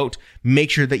quote, make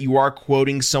sure that you are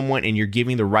quoting someone and you're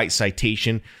giving the right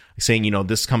citation, saying,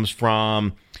 this comes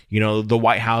from, the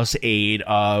White House aide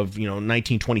of,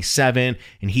 1927,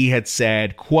 and he had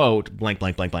said, quote, blank,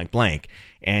 blank, blank, blank, blank.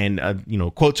 And,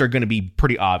 quotes are going to be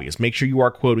pretty obvious. Make sure you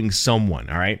are quoting someone,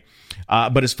 all right?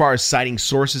 But as far as citing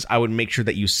sources, I would make sure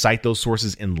that you cite those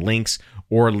sources in links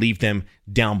or leave them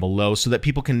down below so that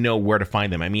people can know where to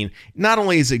find them. I mean, not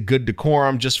only is it good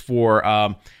decorum just for,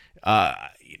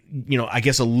 I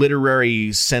guess a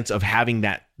literary sense of having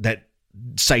that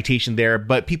citation there,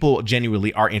 but people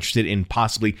genuinely are interested in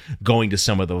possibly going to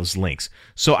some of those links.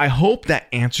 So I hope that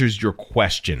answers your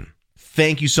question.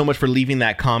 Thank you so much for leaving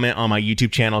that comment on my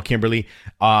YouTube channel, Kimberly.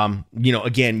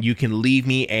 Again, you can leave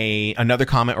me another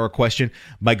comment or a question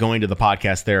by going to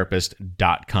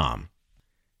thepodcasttherapist.com.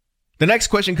 The next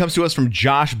question comes to us from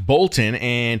Josh Bolton,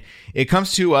 and it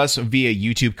comes to us via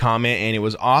YouTube comment, and it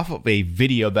was off of a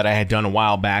video that I had done a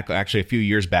while back, actually a few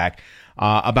years back,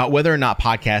 about whether or not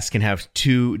podcasts can have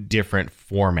two different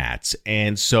formats.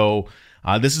 And so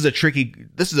this is a tricky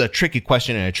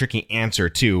question and a tricky answer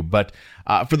too. But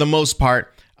for the most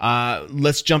part,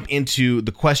 let's jump into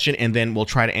the question and then we'll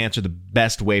try to answer the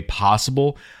best way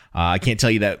possible. I can't tell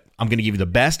you that I'm going to give you the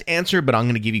best answer, but I'm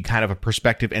going to give you kind of a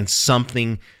perspective and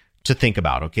something to think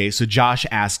about. Okay. So Josh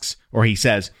asks, or he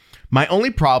says, my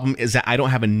only problem is that I don't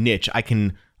have a niche I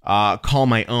can call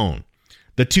my own.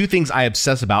 The two things I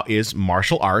obsess about is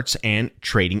martial arts and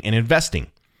trading and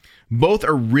investing. Both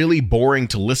are really boring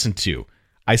to listen to.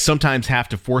 I sometimes have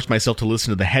to force myself to listen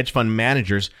to the hedge fund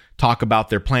managers talk about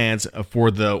their plans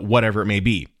for the whatever it may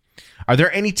be. Are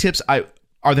there any tips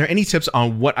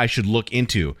on what I should look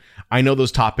into? I know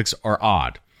those topics are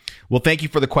odd. Well, thank you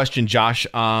for the question, Josh.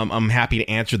 I'm happy to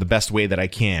answer the best way that I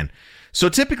can. So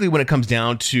typically when it comes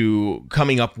down to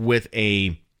coming up with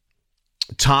a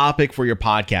topic for your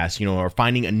podcast, or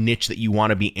finding a niche that you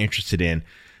want to be interested in,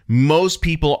 most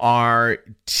people are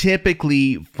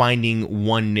typically finding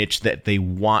one niche that they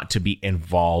want to be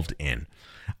involved in.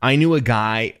 I knew a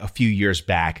guy a few years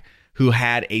back who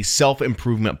had a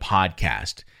self-improvement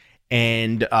podcast,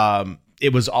 and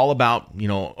it was all about,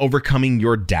 overcoming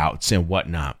your doubts and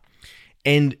whatnot.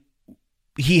 And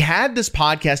he had this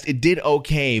podcast. It did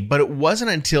okay, but it wasn't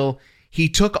until he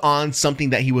took on something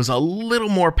that he was a little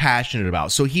more passionate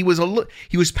about. So he was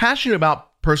passionate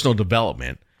about personal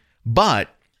development, but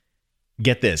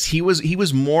get this, he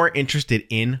was more interested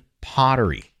in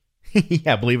pottery.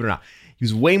 Yeah, believe it or not. He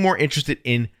was way more interested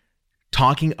in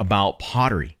talking about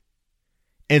pottery.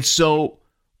 And so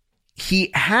he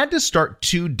had to start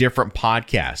two different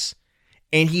podcasts,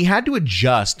 and he had to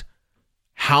adjust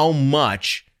how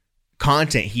much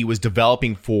content he was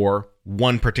developing for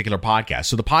one particular podcast.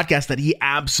 So the podcast that he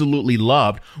absolutely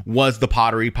loved was the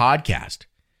Pottery Podcast.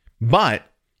 But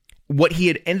what he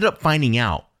had ended up finding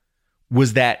out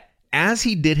was that as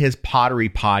he did his Pottery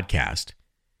Podcast,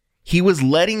 he was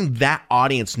letting that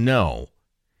audience know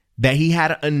that he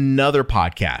had another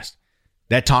podcast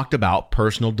that talked about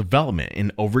personal development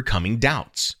and overcoming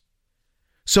doubts.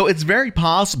 So it's very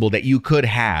possible that you could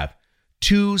have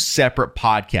two separate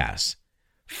podcasts.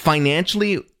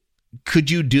 Financially, could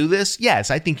you do this?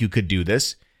 Yes, I think you could do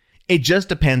this. It just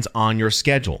depends on your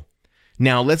schedule.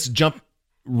 Now, let's jump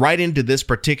right into this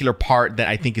particular part that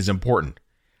I think is important.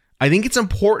 I think it's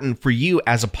important for you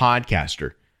as a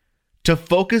podcaster to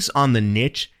focus on the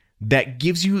niche that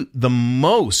gives you the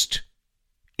most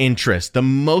interest, the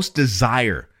most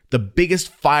desire the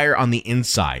biggest fire on the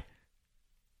inside,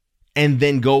 and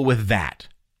then go with that.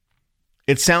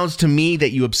 It sounds to me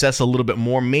that you obsess a little bit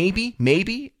more,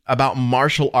 maybe about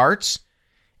martial arts,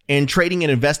 and trading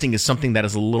and investing is something that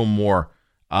is a little more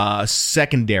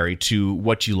secondary to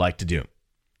what you like to do.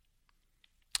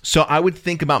 So I would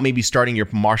think about maybe starting your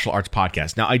martial arts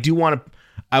podcast. Now,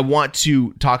 I want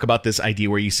to talk about this idea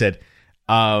where you said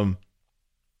that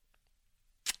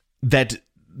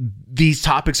these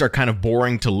topics are kind of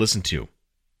boring to listen to.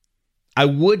 I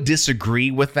would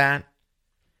disagree with that,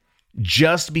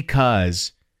 just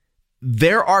because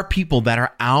there are people that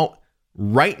are out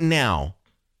right now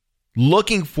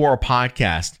looking for a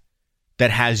podcast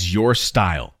that has your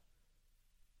style.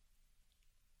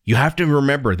 You have to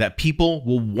remember that people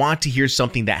will want to hear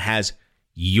something that has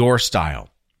your style.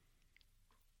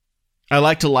 I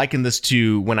like to liken this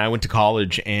to when I went to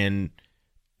college, and,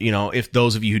 you know, if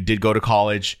those of you who did go to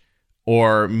college,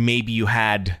 or maybe you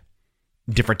had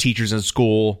different teachers in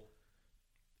school,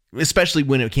 especially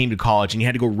when it came to college and you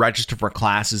had to go register for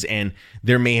classes, and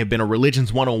there may have been a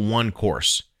Religions 101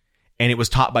 course, and it was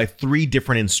taught by 3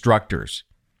 different instructors.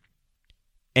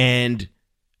 And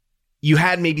you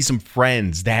had maybe some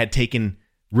friends that had taken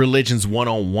Religions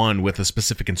 101 with a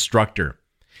specific instructor.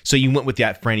 So you went with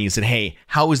that friend and you said, hey,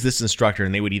 how is this instructor?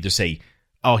 And they would either say,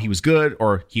 oh, he was good,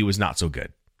 or he was not so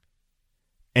good.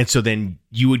 And so then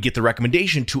you would get the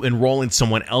recommendation to enroll in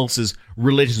someone else's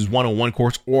Religions 101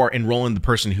 course, or enroll in the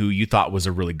person who you thought was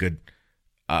a really good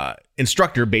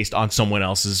instructor based on someone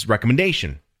else's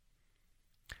recommendation.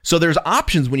 So there's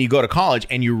options when you go to college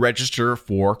and you register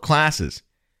for classes.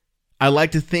 I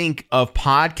like to think of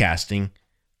podcasting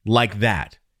like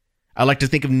that. I like to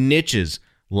think of niches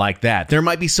like that. There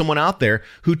might be someone out there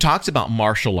who talks about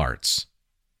martial arts,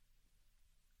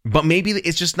 but maybe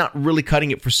it's just not really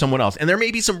cutting it for someone else. And there may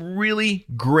be some really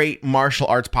great martial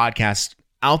arts podcasts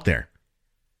out there.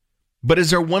 But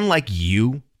is there one like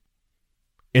you?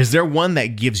 Is there one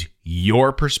that gives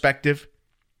your perspective?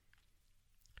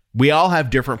 We all have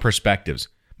different perspectives.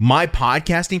 My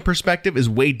podcasting perspective is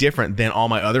way different than all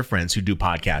my other friends who do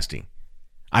podcasting.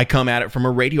 I come at it from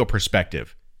a radio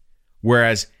perspective,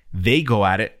 whereas they go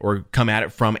at it or come at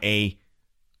it from a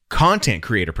content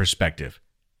creator perspective.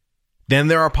 Then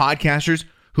there are podcasters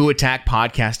who attack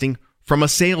podcasting from a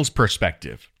sales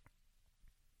perspective.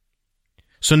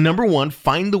 So number one,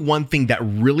 find the one thing that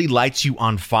really lights you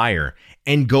on fire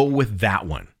and go with that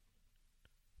one.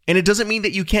 And it doesn't mean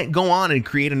that you can't go on and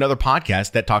create another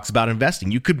podcast that talks about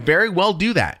investing. You could very well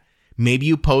do that. Maybe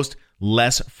you post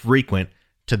less frequent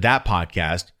to that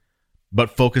podcast,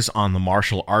 but focus on the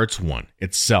martial arts one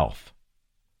itself.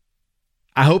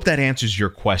 I hope that answers your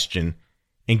question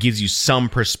and gives you some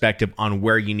perspective on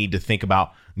where you need to think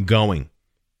about going.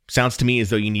 Sounds to me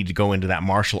as though you need to go into that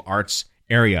martial arts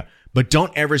area, but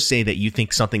don't ever say that you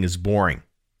think something is boring.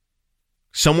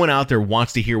 Someone out there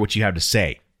wants to hear what you have to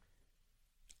say.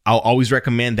 I'll always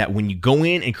recommend that when you go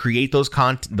in and create those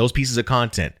pieces of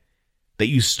content, that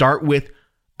you start with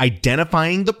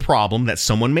identifying the problem that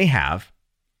someone may have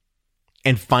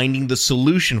and finding the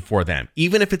solution for them,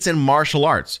 even if it's in martial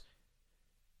arts.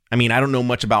 I mean, I don't know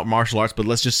much about martial arts, but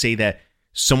let's just say that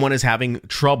someone is having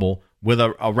trouble with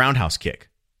a roundhouse kick.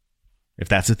 If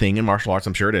that's a thing in martial arts,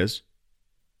 I'm sure it is.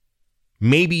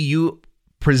 Maybe you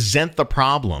present the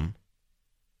problem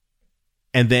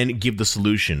and then give the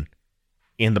solution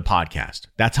in the podcast.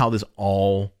 That's how this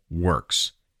all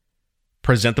works.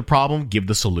 Present the problem, give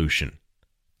the solution.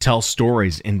 Tell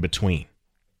stories in between.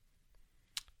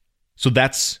 So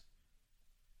that's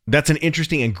an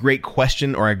interesting and great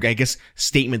question, or I guess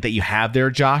statement that you have there,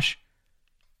 Josh.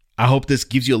 I hope this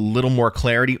gives you a little more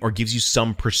clarity or gives you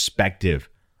some perspective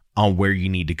on where you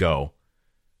need to go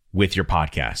with your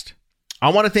podcast. I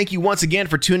want to thank you once again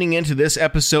for tuning into this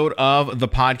episode of The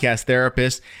Podcast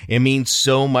Therapist. It means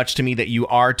so much to me that you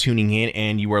are tuning in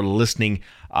and you are listening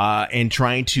and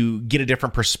trying to get a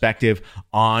different perspective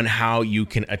on how you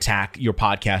can attack your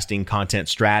podcasting content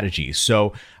strategy.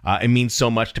 So it means so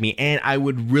much to me. And I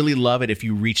would really love it if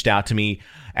you reached out to me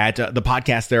at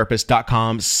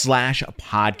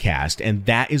thepodcasttherapist.com/podcast. And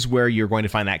that is where you're going to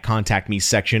find that contact me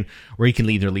section where you can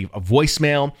either leave a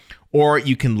voicemail or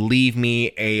you can leave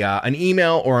me an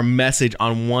email or a message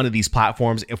on one of these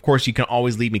platforms. Of course, you can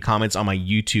always leave me comments on my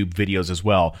YouTube videos as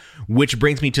well, which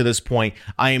brings me to this point.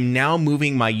 I am now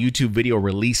moving my YouTube video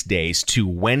release days to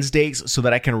Wednesdays so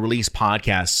that I can release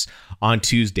podcasts on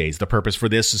Tuesdays. The purpose for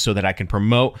this is so that I can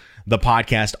promote the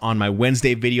podcast on my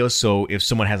Wednesday videos. So if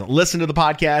someone hasn't listened to the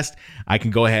podcast, I can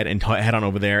go ahead and head on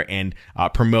over there and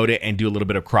promote it and do a little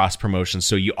bit of cross promotion.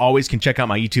 So you always can check out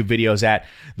my YouTube videos at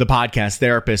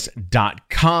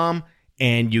thepodcasttherapist.com.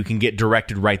 and you can get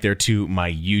directed right there to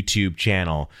my YouTube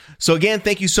channel. So again,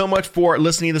 thank you so much for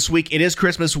listening this week. It is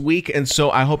Christmas week, and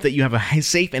so I hope that you have a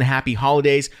safe and happy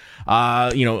holidays.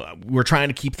 We're trying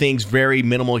to keep things very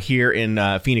minimal here in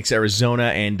Phoenix, Arizona,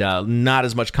 and not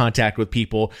as much contact with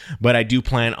people, but I do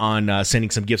plan on sending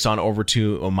some gifts on over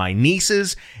to my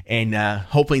nieces, and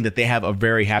hoping that they have a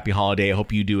very happy holiday. I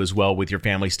hope you do as well with your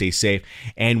family. Stay safe.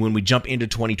 And when we jump into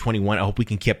 2021, I hope we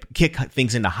can kick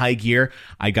things into high gear.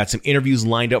 I got some interviews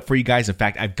lined up for you guys. In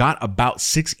fact, I've got about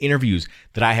 6 interviews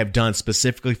that I have done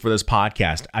specifically for this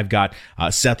podcast. I've got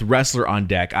Seth Ressler on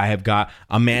deck. I have got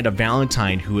Amanda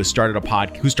Valentine, who started a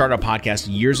podcast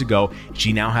years ago.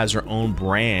 She now has her own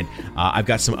brand. I've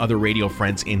got some other radio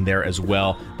friends in there as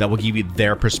well that will give you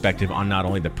their perspective on not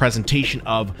only the presentation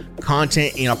of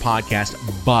content in a podcast,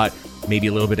 but maybe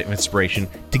a little bit of inspiration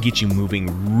to get you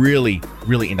moving really,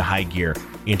 really into high gear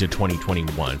into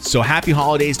 2021. So happy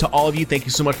holidays to all of you. Thank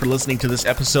you so much for listening to this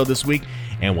episode this week,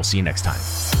 and we'll see you next time.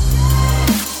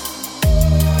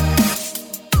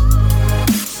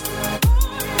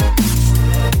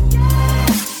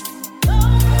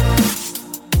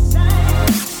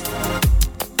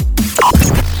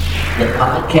 The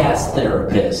Podcast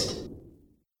Therapist.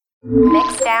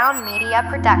 Mixdown Media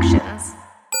Productions.